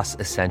Paramount Plus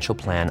Essential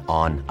Plan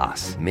on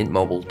us.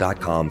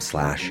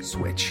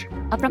 MintMobile.com/switch.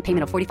 Upfront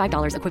payment of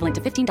 $45 equivalent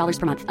to $15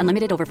 per month.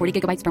 Unlimited over 40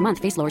 gigabytes per month.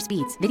 Face lower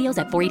speeds. Videos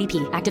at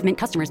 480p. Active Mint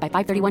customers by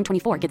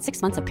 531.24 get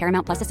 6 months of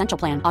Paramount Plus Essential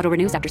Plan. Auto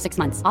renews after 6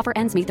 months. Offer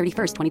ends May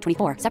 31st,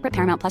 2024. Separate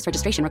Paramount Plus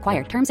registration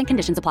required. Terms and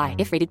conditions apply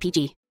if rated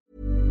PG.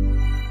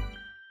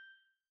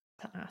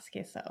 To ask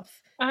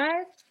yourself.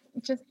 I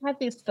just had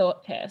this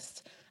thought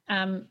test.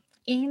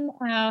 In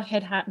our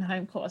Head, Heart and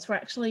Home course, we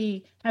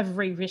actually have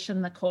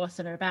rewritten the course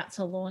and are about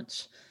to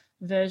launch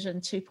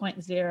version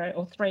 2.0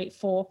 or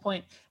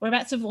 3.4. We're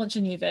about to launch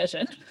a new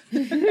version,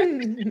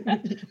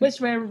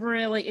 which we're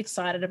really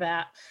excited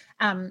about.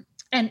 And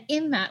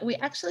in that, we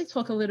actually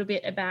talk a little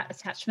bit about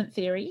attachment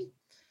theory.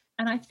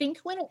 And I think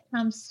when it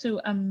comes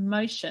to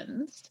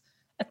emotions,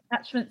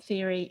 attachment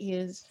theory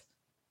is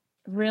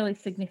really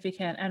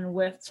significant and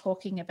worth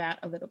talking about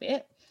a little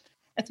bit.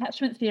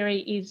 Attachment theory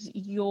is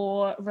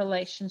your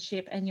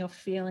relationship and your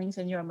feelings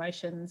and your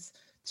emotions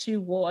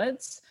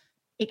towards,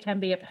 it can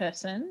be a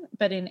person,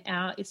 but in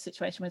our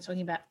situation, we're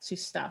talking about to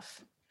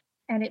stuff.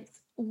 And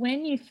it's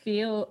when you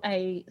feel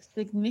a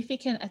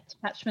significant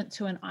attachment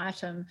to an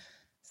item,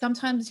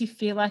 sometimes you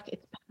feel like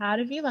it's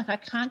part of you, like I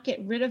can't get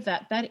rid of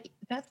that.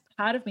 That's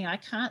part of me. I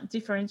can't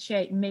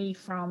differentiate me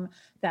from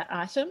that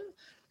item.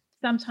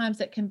 Sometimes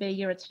it can be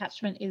your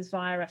attachment is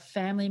via a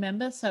family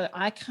member. So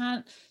I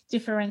can't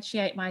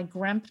differentiate my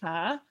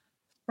grandpa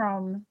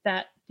from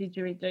that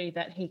didgeridoo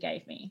that he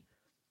gave me.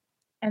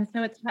 And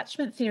so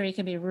attachment theory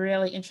can be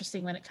really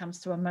interesting when it comes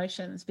to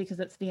emotions, because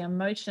it's the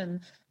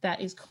emotion that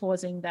is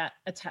causing that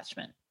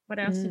attachment. What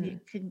else do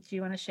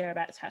you want to share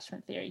about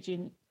attachment theory?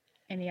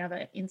 Any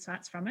other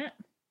insights from it?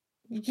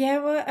 Yeah,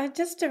 well,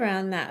 just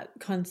around that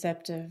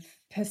concept of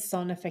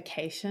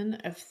personification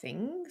of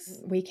things,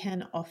 we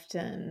can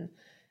often,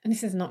 and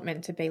this is not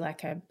meant to be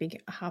like a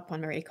big harp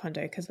on Marie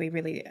Kondo, because we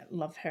really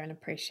love her and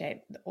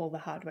appreciate all the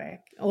hard work,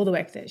 all the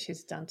work that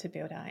she's done to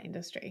build our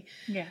industry.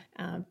 Yeah.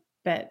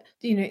 But,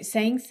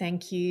 saying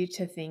thank you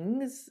to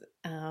things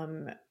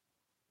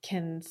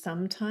can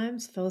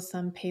sometimes, for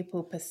some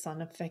people,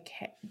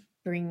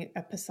 bring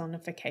a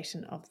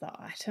personification of the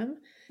item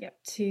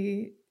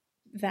to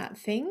that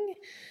thing.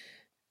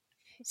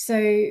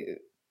 So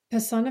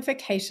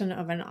personification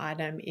of an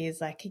item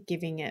is like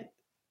giving it,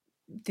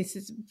 this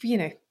is,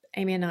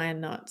 Amy and I are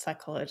not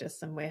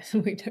psychologists, and we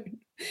don't,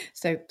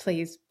 so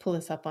please pull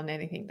us up on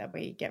anything that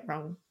we get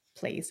wrong,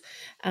 please.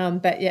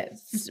 But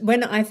yes,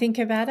 when I think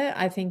about it,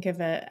 I think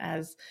of it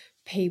as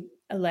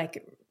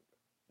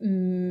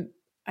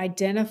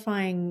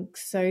identifying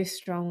so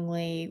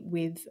strongly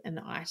with an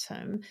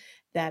item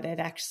that it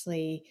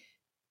actually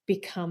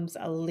becomes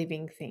a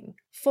living thing.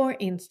 For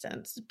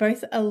instance,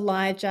 both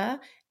Elijah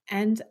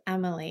and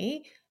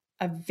Amelie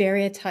are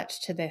very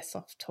attached to their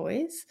soft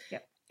toys.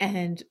 Yep.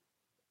 And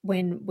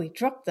when we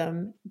drop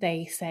them,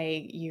 they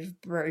say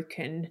you've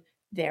broken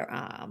their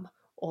arm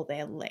or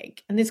their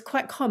leg. And it's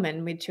quite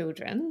common with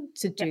children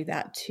to do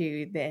that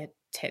to their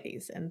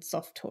teddies and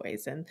soft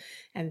toys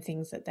and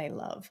things that they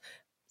love.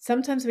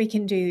 Sometimes we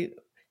can do,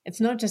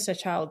 it's not just a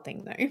child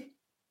thing though,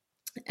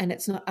 and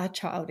it's not a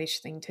childish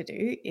thing to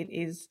do. It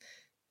is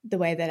the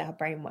way that our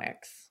brain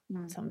works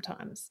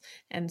sometimes.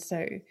 And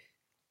so,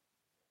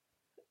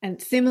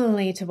 and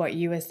similarly to what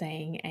you were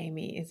saying,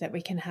 Amy, is that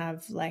we can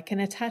have like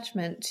an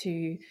attachment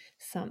to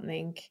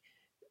something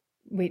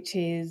which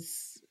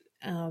is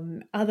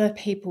other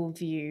people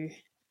view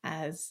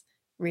as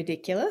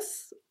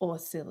ridiculous or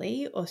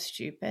silly or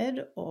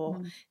stupid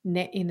or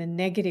in a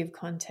negative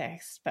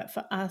context. But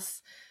for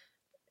us,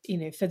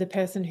 for the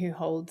person who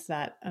holds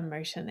that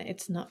emotion,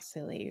 it's not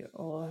silly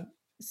or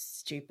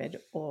stupid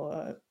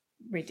or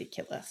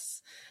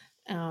ridiculous.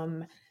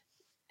 And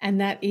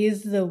that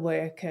is the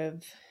work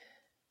of,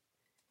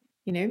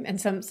 and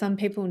some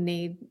people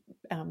need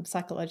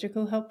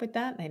psychological help with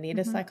that. They need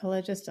a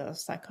psychologist or a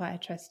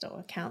psychiatrist or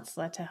a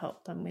counselor to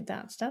help them with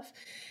that stuff.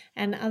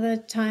 And other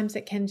times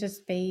it can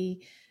just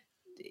be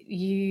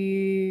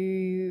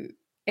you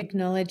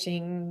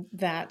acknowledging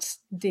that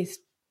this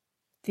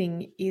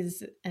thing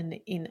is an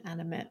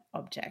inanimate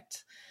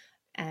object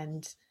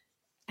and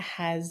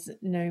has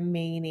no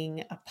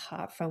meaning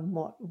apart from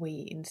what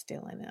we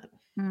instill in it.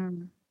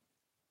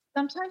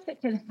 Sometimes it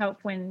can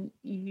help when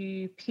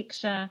you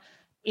picture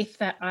if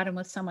that item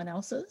was someone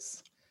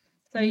else's.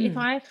 So if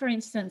I, for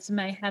instance,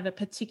 may have a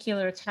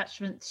particular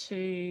attachment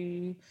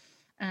to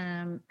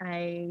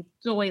a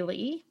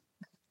doily,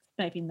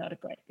 maybe not a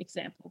great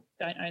example,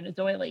 don't own a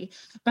doily,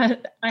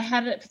 but I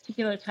have a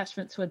particular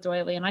attachment to a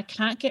doily and I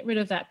can't get rid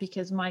of that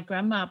because my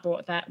grandma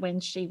bought that when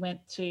she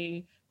went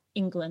to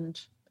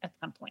England at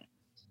some point.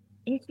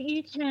 If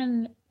you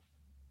can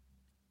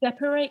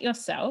separate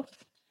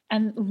yourself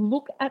and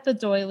look at the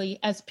doily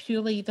as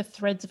purely the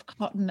threads of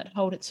cotton that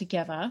hold it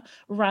together,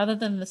 rather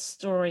than the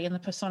story and the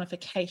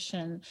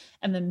personification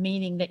and the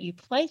meaning that you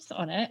place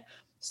on it,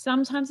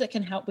 sometimes it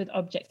can help with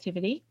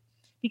objectivity,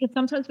 because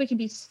sometimes we can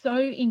be so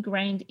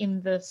ingrained in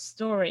the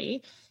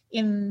story,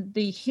 in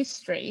the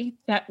history,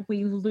 that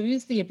we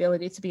lose the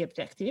ability to be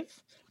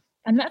objective.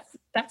 And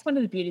that's one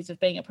of the beauties of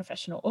being a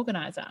professional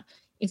organizer,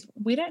 is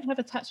we don't have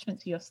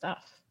attachment to your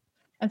stuff.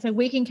 And so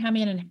we can come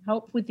in and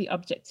help with the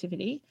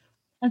objectivity.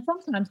 And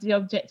sometimes the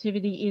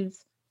objectivity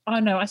is, oh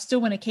no, I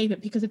still want to keep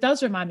it because it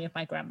does remind me of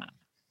my grandma.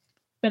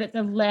 But it's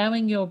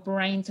allowing your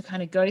brain to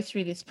kind of go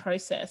through this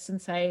process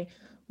and say,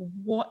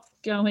 what's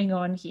going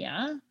on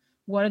here?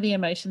 What are the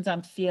emotions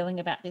I'm feeling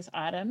about this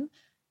item?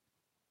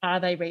 Are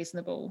they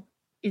reasonable?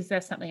 Is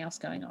there something else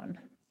going on?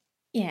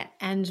 Yeah,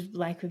 and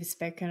like we've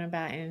spoken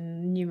about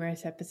in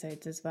numerous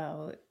episodes as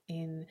well,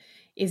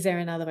 is there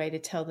another way to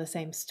tell the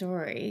same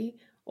story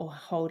or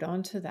hold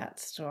on to that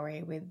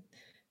story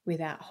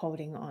without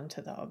holding on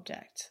to the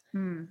object?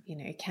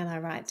 Can I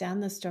write down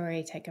the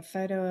story, take a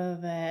photo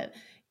of it?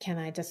 Can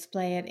I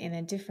display it in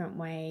a different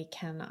way?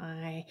 Can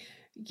I,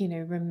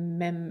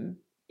 remember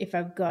if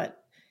I've got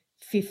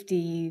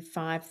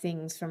 55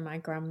 things from my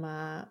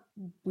grandma,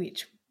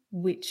 which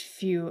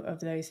few of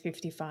those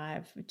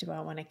 55 do I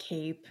want to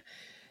keep?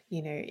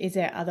 Is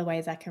there other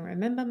ways I can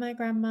remember my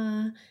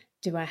grandma?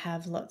 Do I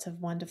have lots of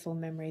wonderful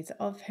memories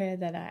of her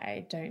that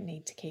I don't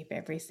need to keep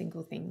every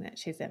single thing that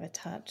she's ever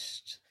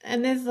touched?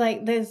 And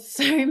there's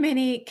so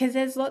many, because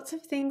there's lots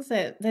of things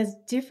there's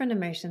different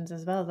emotions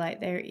as well.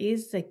 Like there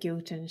is the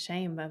guilt and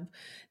shame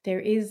there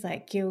is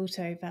like guilt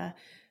over,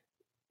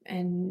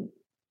 and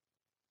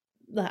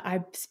I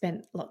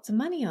spent lots of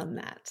money on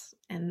that,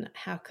 and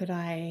how could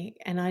I?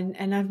 And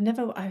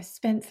I've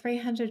spent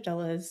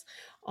 $300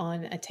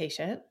 on a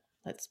t-shirt.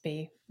 Let's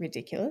be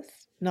ridiculous,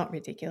 not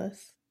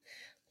ridiculous.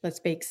 Let's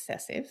be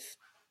excessive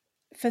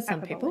for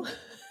some people.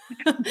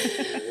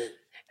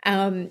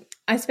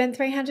 I spent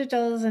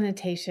 $300 on a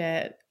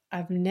t-shirt.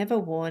 I've never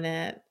worn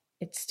it.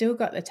 It's still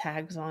got the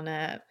tags on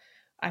it.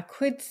 I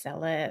could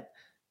sell it,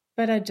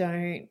 but I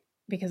don't,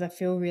 because I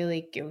feel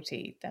really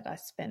guilty that I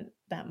spent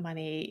that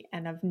money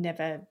and I've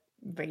never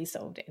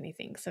resold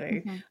anything.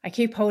 So I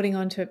keep holding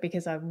on to it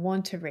because I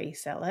want to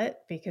resell it,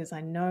 because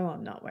I know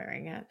I'm not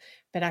wearing it.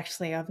 But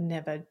actually I've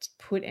never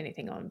put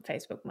anything on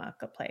Facebook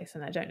Marketplace,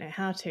 and I don't know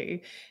how to.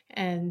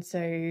 And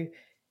so,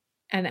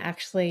 and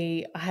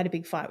actually I had a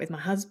big fight with my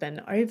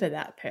husband over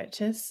that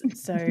purchase.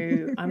 So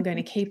I'm going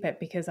to keep it,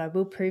 because I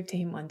will prove to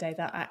him one day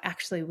that I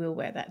actually will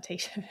wear that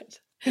t-shirt.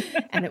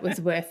 And it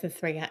was worth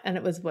and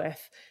it was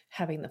worth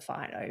having the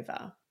fight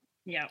over.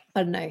 Yeah.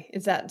 I don't know.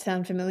 Does that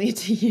sound familiar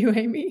to you,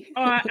 Amy?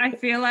 Oh, I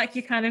feel like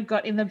you kind of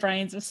got in the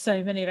brains of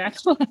so many of our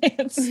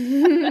clients.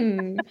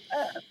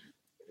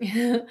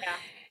 Yeah.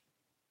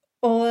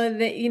 Or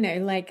that, you know,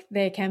 like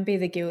there can be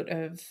the guilt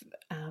of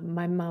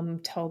my mum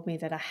told me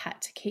that I had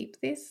to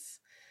keep this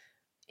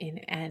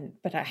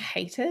but I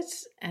hate it,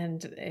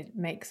 and it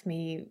makes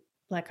me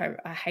like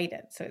I hate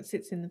it. So it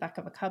sits in the back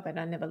of a cupboard.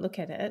 I never look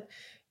at it,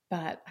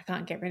 but I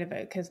can't get rid of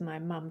it because my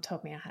mum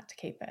told me I had to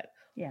keep it.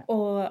 Yeah.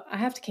 Or I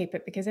have to keep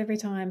it because every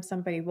time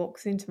somebody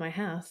walks into my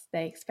house,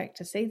 they expect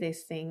to see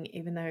this thing,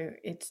 even though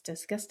it's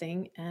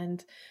disgusting,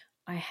 and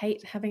I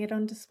hate having it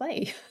on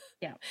display.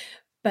 Yeah.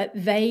 But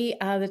they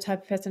are the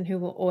type of person who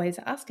will always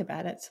ask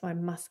about it, so I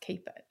must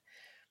keep it.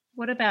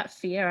 What about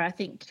fear? I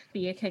think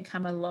fear can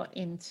come a lot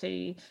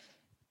into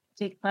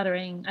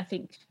decluttering. I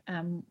think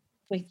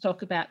we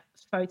talk about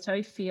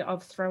fear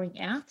of throwing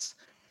out.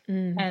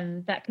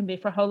 And that can be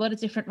for a whole lot of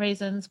different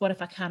reasons. What if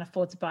I can't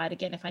afford to buy it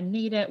again if I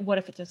need it? What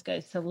if it just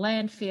goes to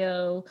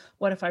landfill?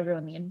 What if I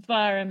ruin the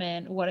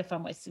environment? What if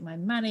I'm wasting my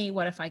money?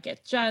 What if I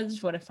get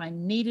judged? What if I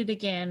need it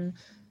again?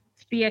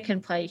 Fear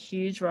can play a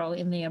huge role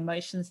in the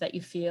emotions that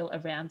you feel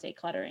around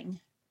decluttering.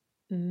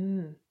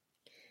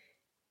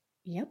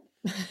 Yep,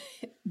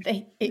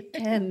 it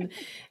can.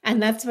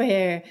 And that's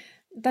where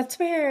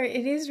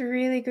it is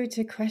really good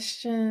to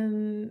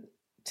question,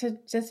 to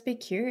just be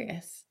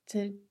curious,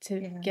 to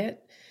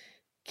get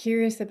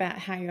curious about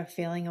how you're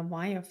feeling and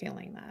why you're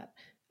feeling that,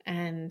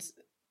 and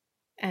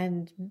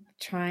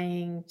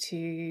trying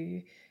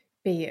to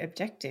be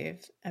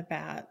objective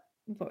about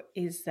what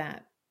is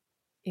that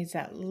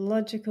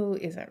logical,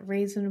 is that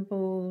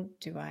reasonable,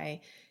 do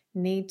I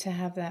need to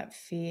have that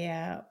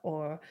fear,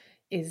 or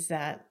is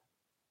that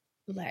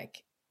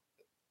like,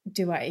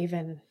 do I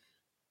even,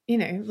 you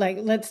know, like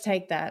let's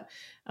take that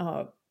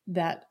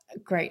that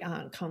great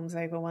aunt comes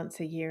over once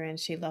a year and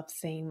she loves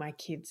seeing my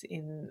kids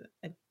in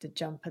the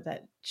jumper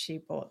that she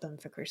bought them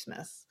for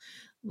Christmas.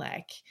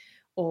 Like,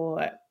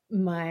 or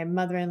my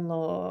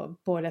mother-in-law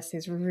bought us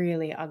this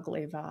really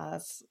ugly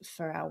vase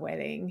for our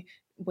wedding.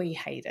 We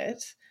hate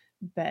it,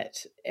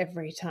 but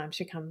every time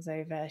she comes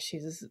over,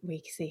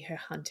 we see her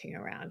hunting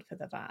around for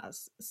the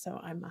vase. So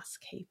I must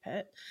keep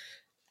it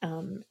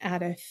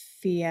out of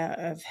fear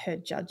of her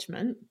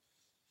judgment.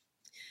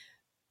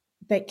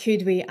 But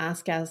could we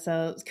ask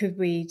ourselves, could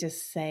we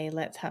just say,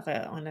 let's have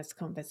an honest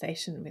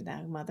conversation with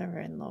our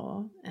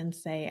mother-in-law and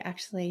say,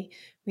 actually,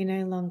 we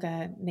no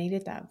longer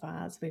needed that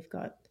vase. We've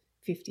got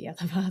 50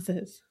 other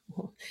vases.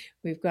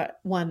 We've got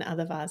one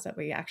other vase that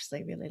we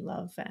actually really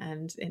love,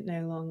 and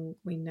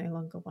we no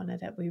longer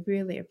wanted it. We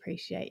really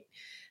appreciate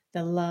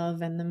the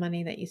love and the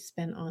money that you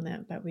spent on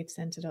it, but we've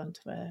sent it on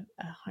to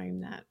a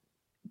home that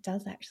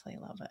does actually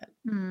love it.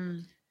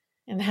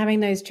 And having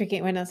those tricky,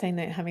 we're not saying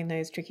that having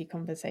those tricky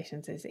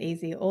conversations is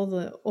easy.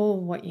 All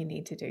what you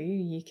need to do,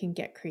 you can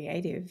get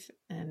creative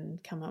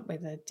and come up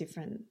with a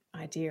different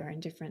idea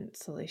and different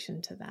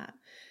solution to that.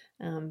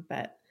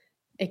 But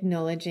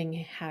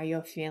acknowledging how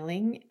you're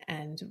feeling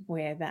and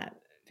where that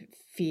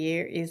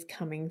fear is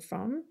coming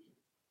from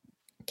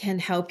can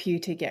help you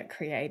to get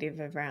creative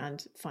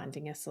around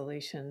finding a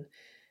solution,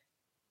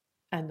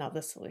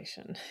 another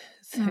solution,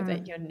 so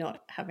that you're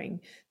not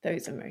having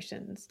those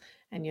emotions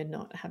and you're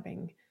not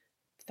having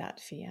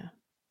that fear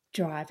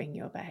driving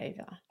your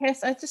behavior.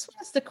 Yes, I just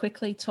want us to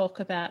quickly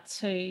talk about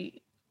too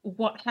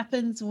what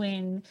happens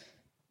when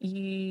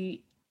you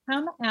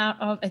come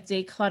out of a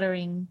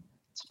decluttering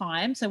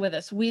time. So whether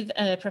it's with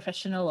a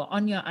professional or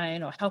on your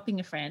own or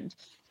helping a friend,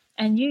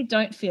 and you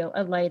don't feel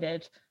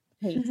elated,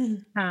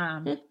 peace,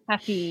 calm,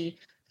 happy,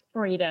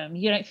 freedom.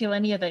 You don't feel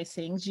any of those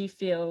things. You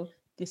feel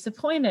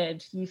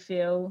disappointed. You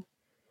feel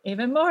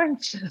even more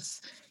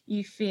anxious.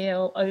 You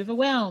feel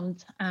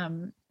overwhelmed.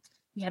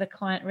 We had a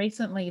client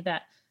recently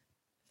that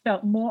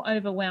felt more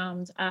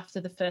overwhelmed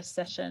after the first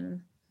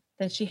session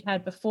than she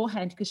had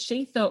beforehand, because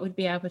she thought we'd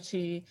be able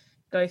to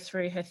go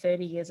through her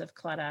 30 years of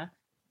clutter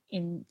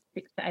in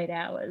 6 to 8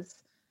 hours.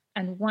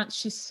 And once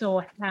she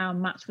saw how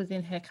much was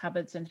in her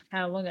cupboards and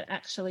how long it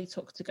actually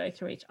took to go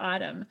through each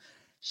item,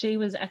 She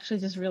was actually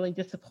just really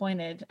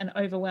disappointed and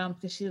overwhelmed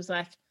because she was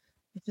like,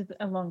 this is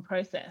a long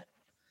process.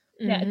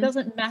 Yeah, it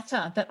doesn't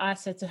matter that I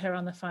said to her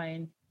on the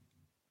phone,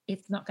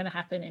 it's not going to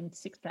happen in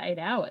 6 to 8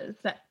 hours.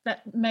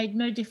 That made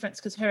no difference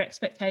because her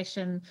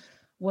expectation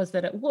was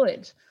that it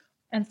would.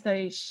 And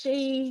so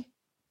she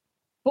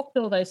booked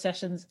all those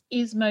sessions,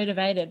 is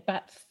motivated,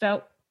 but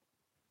felt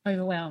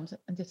overwhelmed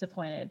and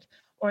disappointed.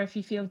 Or if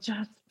you feel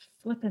just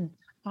flipping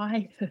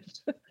tired,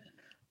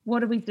 what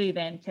do we do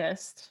then,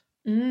 Kirst?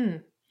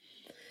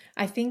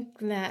 I think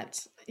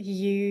that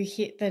you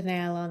hit the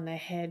nail on the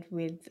head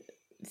with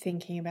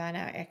thinking about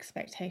our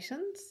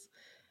expectations.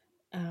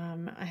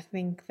 I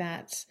think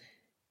that,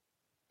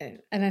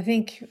 and I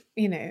think,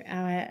 you know,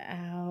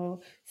 our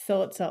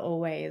thoughts are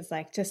always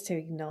like just to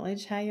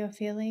acknowledge how you're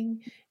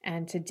feeling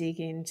and to dig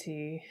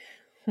into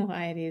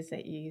why it is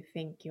that you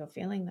think you're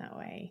feeling that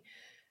way.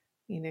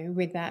 You know,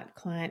 with that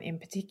client in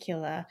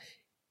particular,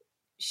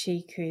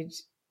 she could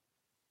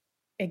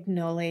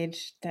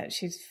acknowledge that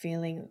she's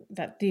feeling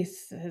that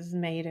this has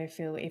made her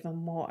feel even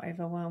more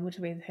overwhelmed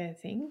with her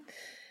thing,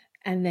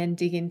 and then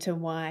dig into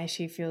why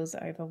she feels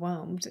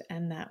overwhelmed,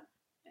 and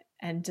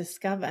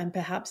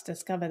perhaps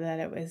discover that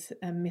it was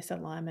a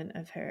misalignment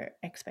of her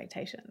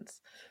expectations.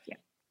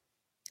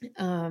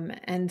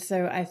 And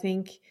so I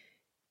think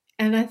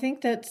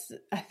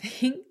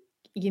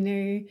you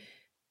know,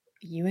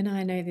 you and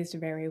I know this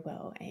very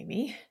well,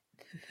 Amy,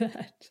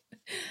 that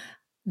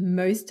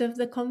most of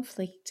the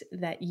conflict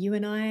that you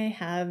and I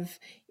have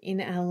in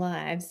our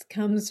lives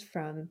comes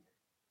from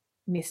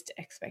missed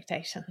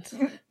expectations.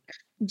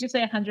 Did you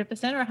say 100%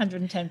 or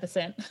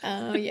 110%?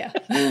 Oh, yeah.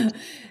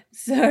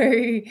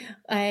 So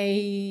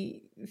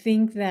I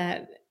think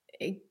that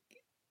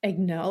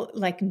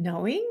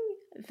knowing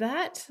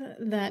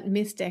that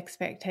missed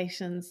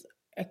expectations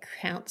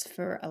accounts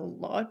for a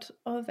lot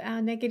of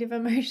our negative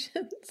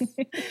emotions,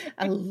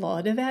 a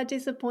lot of our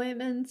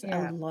disappointments,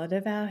 a lot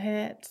of our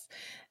hurts,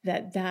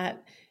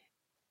 that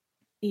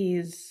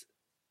is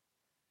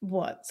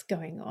what's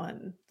going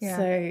on.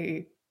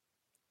 So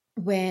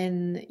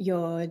when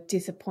you're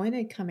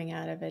disappointed coming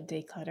out of a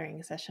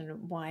decluttering session,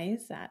 why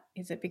is that?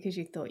 Is it because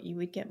you thought you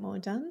would get more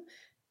done?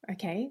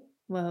 Okay,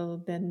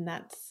 well, then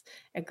that's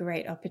a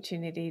great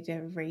opportunity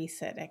to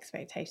reset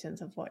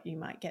expectations of what you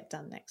might get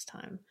done next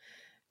time.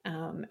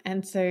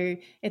 And so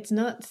it's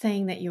not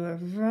saying that you were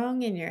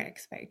wrong in your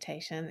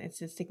expectation. It's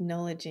just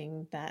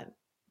acknowledging that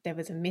there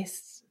was a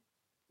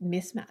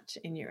mismatch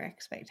in your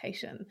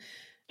expectation.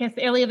 Yes,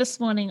 earlier this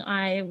morning,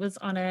 I was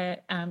on a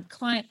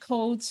client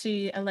call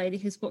to a lady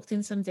who's booked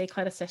in some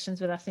declutter sessions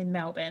with us in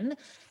Melbourne,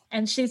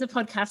 and she's a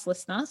podcast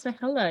listener. So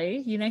hello,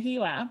 you know who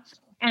you are.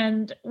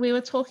 And we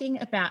were talking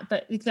about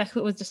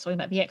exactly what we were just talking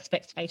about, the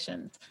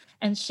expectations.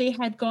 And she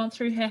had gone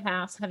through her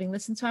house, having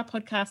listened to our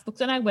podcast, looked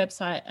at our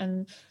website,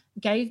 and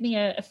gave me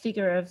a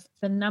figure of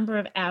the number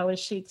of hours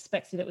she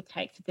expected it would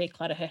take to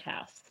declutter her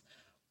house.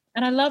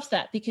 And I love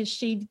that because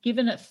she'd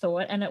given it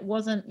thought, and it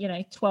wasn't,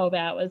 12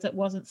 hours. It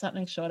wasn't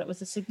something short. It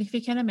was a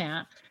significant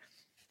amount.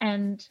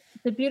 And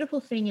the beautiful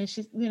thing is,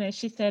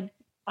 she said,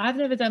 I've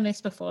never done this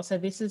before, so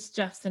this is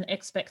just an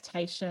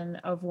expectation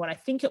of what I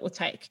think it will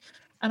take.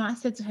 And I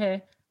said to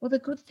her, well, the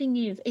good thing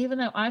is, even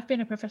though I've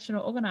been a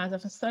professional organizer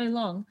for so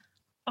long,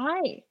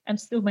 I am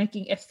still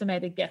making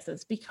estimated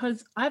guesses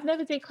because I've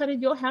never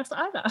decluttered your house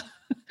either.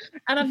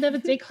 And I've never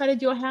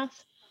decluttered your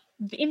house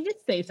in this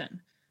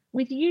season,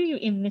 with you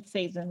in this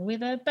season,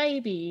 with a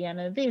baby and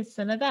a this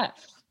and a that.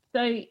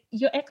 So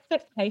your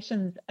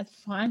expectations are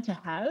fine to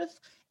have.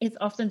 It's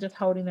often just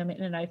holding them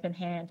in an open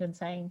hand and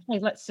saying, hey,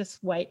 let's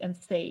just wait and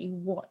see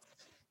what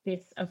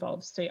this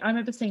evolves to. I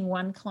remember seeing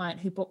one client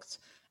who booked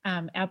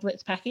our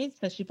Blitz package.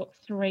 So she booked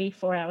 3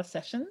 4-hour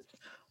sessions.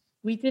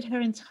 We did her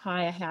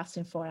entire house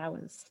in 4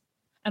 hours.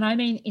 And I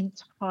mean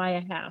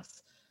entire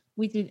house.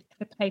 We did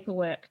her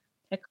paperwork,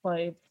 her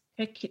clothes,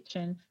 her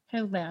kitchen,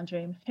 her lounge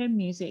room, her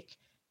music,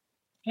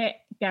 her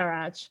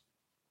garage.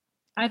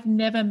 I've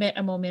never met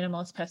a more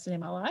minimalist person in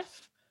my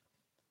life.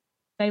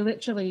 They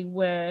literally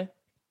were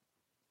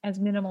as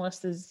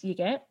minimalist as you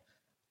get.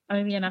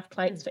 Only enough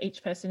plates for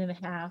each person in the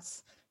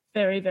house.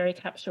 Very, very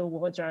capsule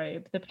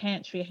wardrobe. The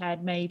pantry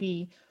had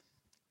maybe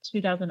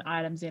 24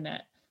 items in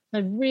it.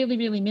 So really,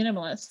 really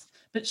minimalist.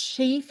 But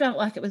she felt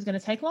like it was going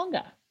to take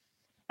longer.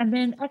 And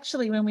then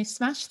actually when we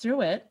smashed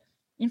through it,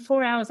 in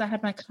 4 hours I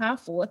had my car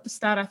full. At the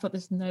start I thought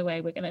there's no way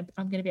I'm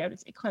going to be able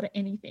to declutter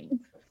anything.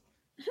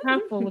 Car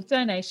full of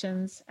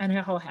donations, and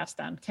her whole house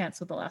done.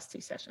 Cancelled the last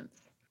 2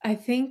 sessions. I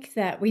think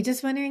that we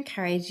just want to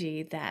encourage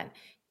you that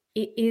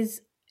it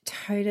is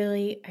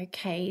totally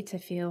okay to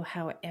feel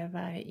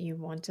however you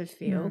want to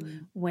feel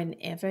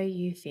whenever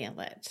you feel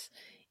it.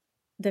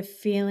 The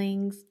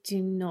feelings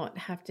do not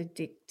have to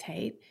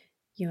dictate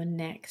your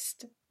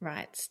next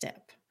right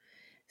step.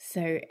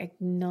 So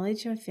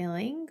acknowledge your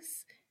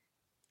feelings,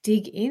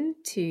 dig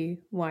into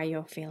why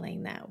you're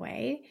feeling that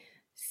way,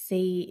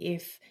 see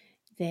if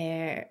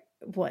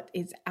what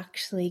is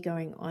actually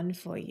going on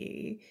for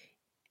you,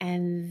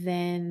 and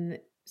then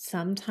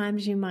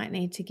sometimes you might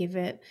need to give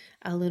it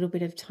a little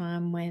bit of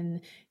time when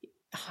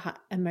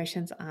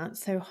emotions aren't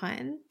so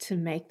heightened to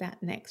make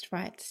that next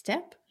right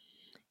step.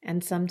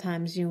 And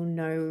sometimes you'll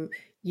know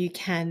you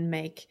can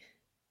make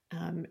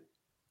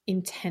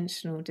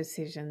intentional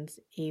decisions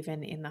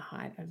even in the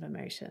height of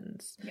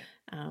emotions. Yeah.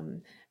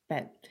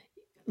 But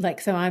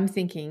like, so I'm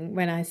thinking,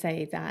 when I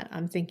say that,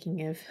 I'm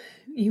thinking of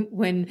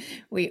when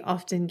we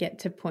often get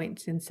to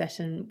points in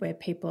session where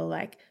people are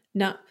like,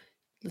 no,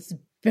 let's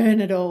burn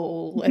it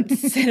all,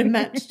 let's set a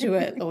match to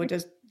it, or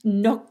just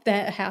knock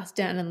that house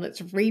down and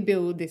let's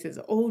rebuild. This is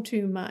all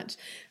too much.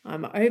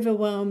 I'm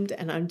overwhelmed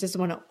and I just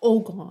want it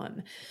all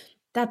gone.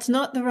 That's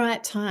not the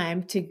right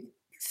time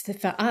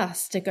for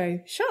us to go,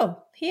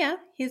 sure,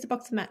 here's a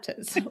box of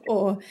matches,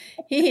 or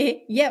here,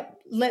 yep,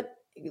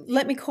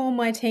 let me call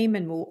my team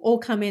and we'll all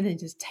come in and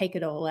just take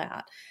it all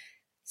out.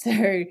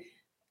 So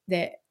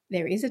there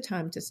is a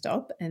time to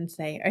stop and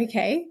say,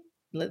 okay,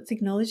 let's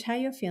acknowledge how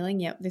you're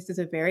feeling. Yep, this is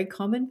a very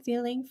common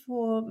feeling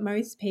for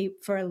most people,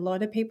 for a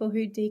lot of people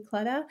who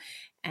declutter,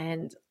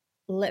 and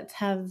let's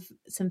have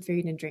some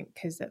food and drink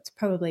because that's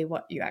probably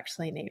what you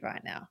actually need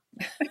right now.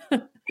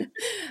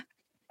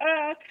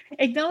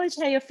 Acknowledge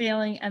how you're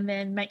feeling and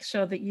then make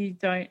sure that you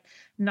don't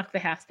knock the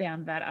house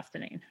down that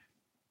afternoon.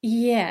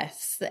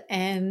 Yes,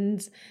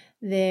 and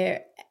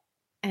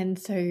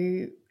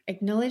so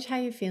acknowledge how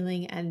you're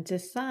feeling and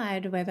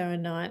decide whether or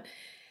not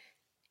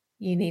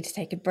you need to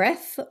take a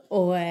breath,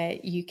 or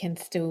you can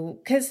still,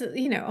 because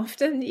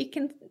often you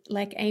can,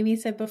 like Amy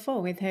said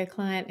before with her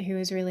client who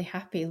was really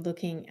happy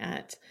looking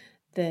at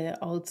the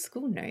old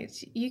school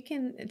notes,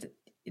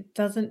 it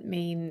doesn't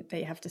mean that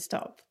you have to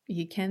stop.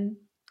 You can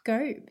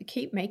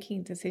keep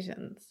making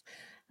decisions,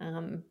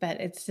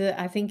 but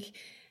I think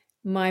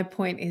my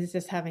point is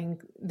just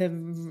having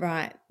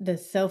the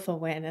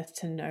self-awareness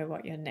to know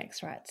what your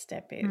next right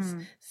step is.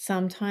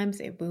 Sometimes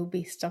it will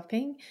be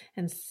stopping,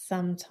 and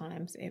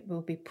sometimes it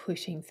will be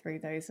pushing through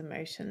those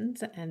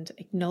emotions and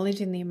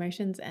acknowledging the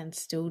emotions and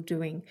still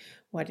doing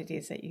what it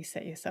is that you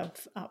set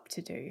yourself up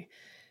to do.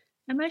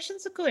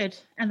 Emotions are good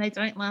and they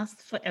don't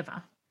last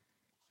forever.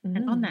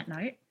 And on that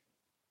note,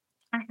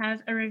 I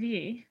have a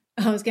review.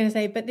 I was going to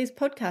say, but this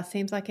podcast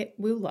seems like it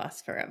will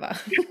last forever.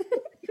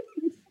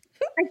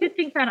 I did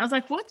think that. I was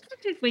like, what time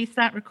did we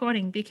start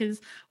recording?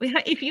 Because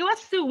if you are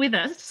still with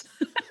us,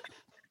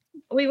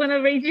 we want to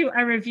read you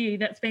a review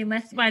that's been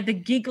left by The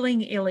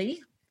Giggling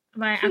Illy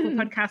by Apple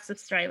Podcasts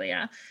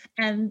Australia.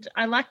 And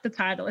I like the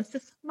title. It's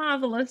just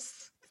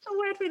marvellous. It's a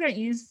word we don't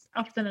use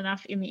often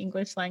enough in the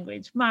English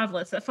language.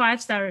 Marvellous. A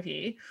 5-star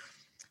review.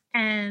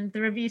 And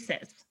the review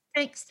says,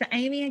 thanks to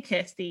Amy and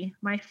Kirsty,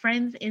 my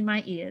friends in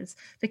my ears,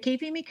 for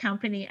keeping me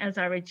company as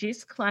I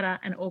reduce clutter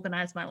and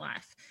organise my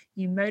life.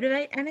 You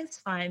motivate and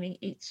inspire me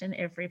each and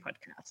every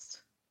podcast.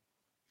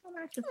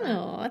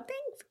 Oh,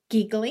 thanks,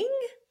 Giggling.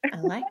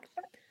 I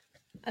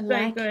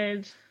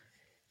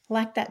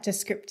like that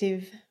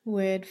descriptive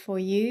word for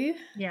you,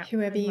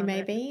 whoever you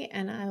may be,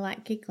 and I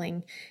like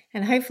giggling.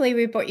 And hopefully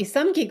we brought you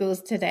some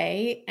giggles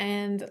today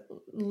and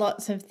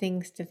lots of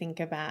things to think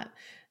about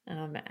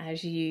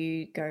as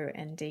you go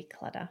and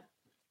declutter.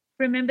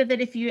 Remember that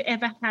if you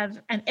ever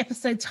have an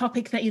episode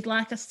topic that you'd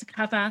like us to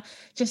cover,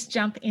 just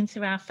jump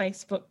into our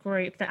Facebook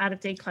group, the Art of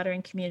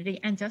Decluttering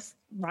Community, and just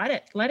write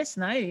it. Let us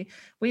know.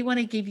 We want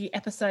to give you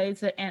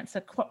episodes that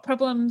answer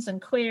problems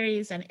and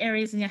queries and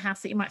areas in your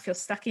house that you might feel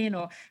stuck in,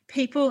 or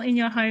people in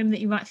your home that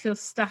you might feel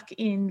stuck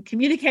in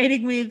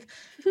communicating with.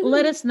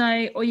 Let us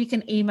know, or you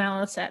can email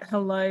us at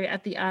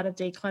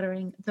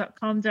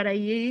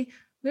hello@theartofdecluttering.com.au.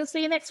 We'll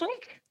see you next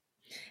week.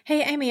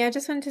 Hey, Amy, I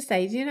just wanted to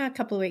say, do you know a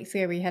couple of weeks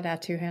ago we had our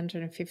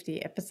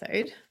 250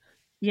 episode?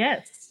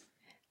 Yes.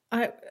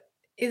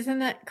 Isn't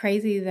that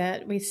crazy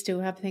that we still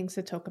have things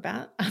to talk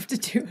about after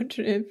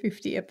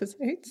 250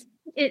 episodes?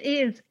 It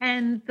is.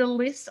 And the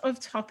list of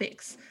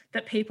topics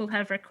that people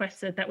have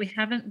requested that we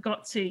haven't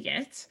got to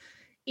yet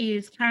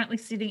is currently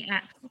sitting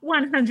at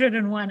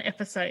 101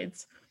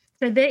 episodes.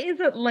 So there is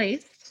at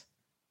least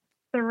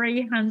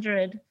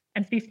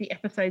 350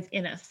 episodes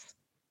in us,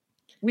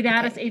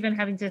 without us even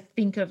having to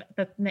think of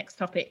the next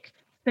topic.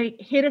 So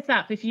hit us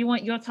up. If you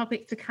want your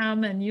topic to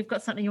come and you've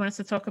got something you want us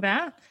to talk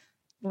about,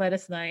 let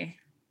us know.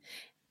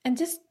 And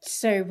just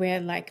so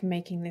we're like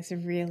making this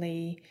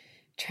really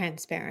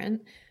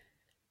transparent,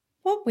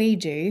 what we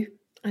do,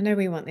 I know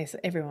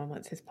everyone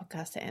wants this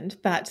podcast to end,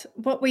 but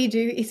what we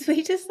do is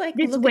we just like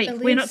this look week, at the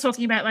list. We're not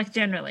talking about like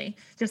generally,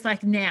 just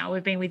like now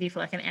we've been with you for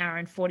like an hour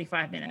and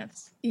 45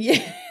 minutes.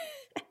 Yeah.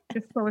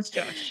 Just call us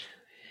Josh.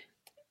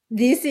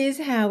 This is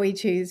how we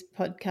choose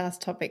podcast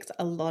topics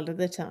a lot of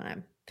the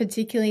time,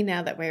 particularly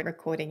now that we're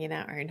recording in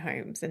our own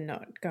homes and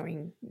not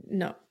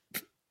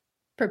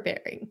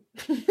preparing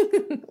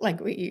like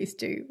we used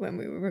to when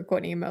we were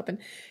recording in Melbourne.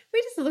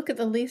 We just look at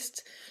the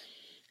list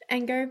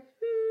and go,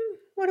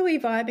 what are we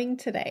vibing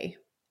today?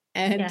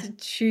 And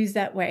choose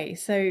that way.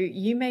 So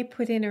you may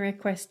put in a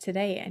request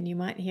today and you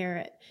might hear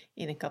it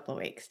in a couple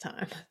of weeks'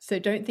 time. So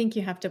don't think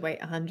you have to wait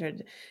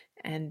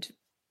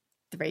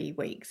 103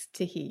 weeks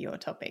to hear your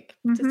topic.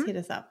 Just hit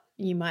us up.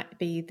 You might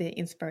be the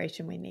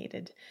inspiration we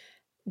needed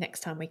next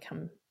time we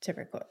come to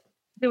record.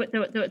 Do it.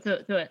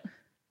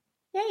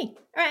 Yay.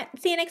 All right.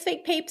 See you next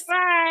week, peeps.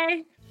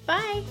 Bye.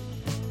 Bye.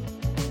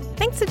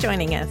 Thanks for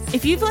joining us.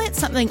 If you've learnt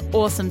something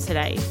awesome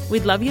today,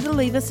 we'd love you to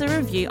leave us a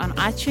review on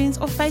iTunes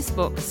or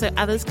Facebook so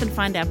others can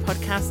find our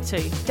podcast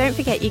too. Don't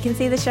forget you can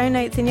see the show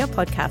notes in your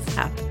podcast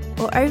app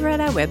or over at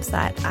our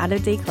website,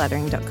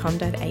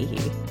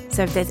 artofdecluttering.com.au.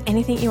 So if there's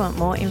anything you want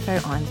more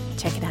info on,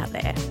 check it out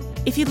there.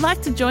 If you'd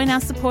like to join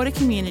our supporter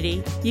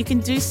community, you can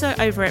do so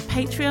over at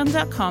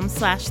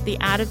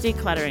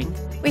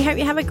patreon.com/theartofdecluttering. We hope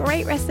you have a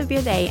great rest of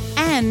your day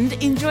and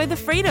enjoy the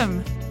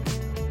freedom.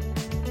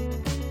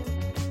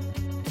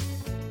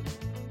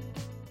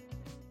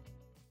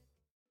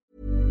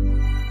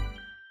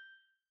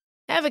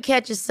 Ever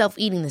catch yourself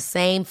eating the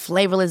same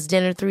flavorless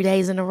dinner 3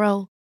 days in a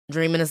row?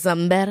 Dreaming of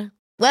something better?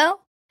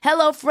 Well,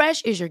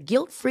 HelloFresh is your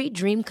guilt-free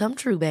dream come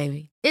true,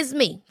 baby. It's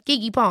me,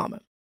 Keke Palmer.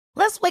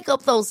 Let's wake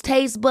up those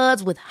taste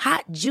buds with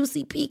hot,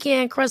 juicy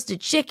pecan-crusted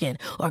chicken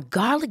or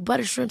garlic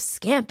butter shrimp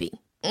scampi.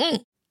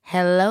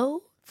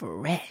 Hello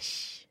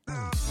Fresh.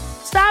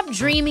 Stop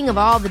dreaming of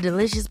all the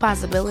delicious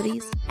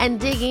possibilities and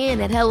dig in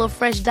at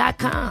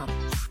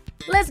HelloFresh.com.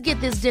 Let's get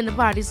this dinner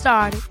party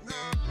started.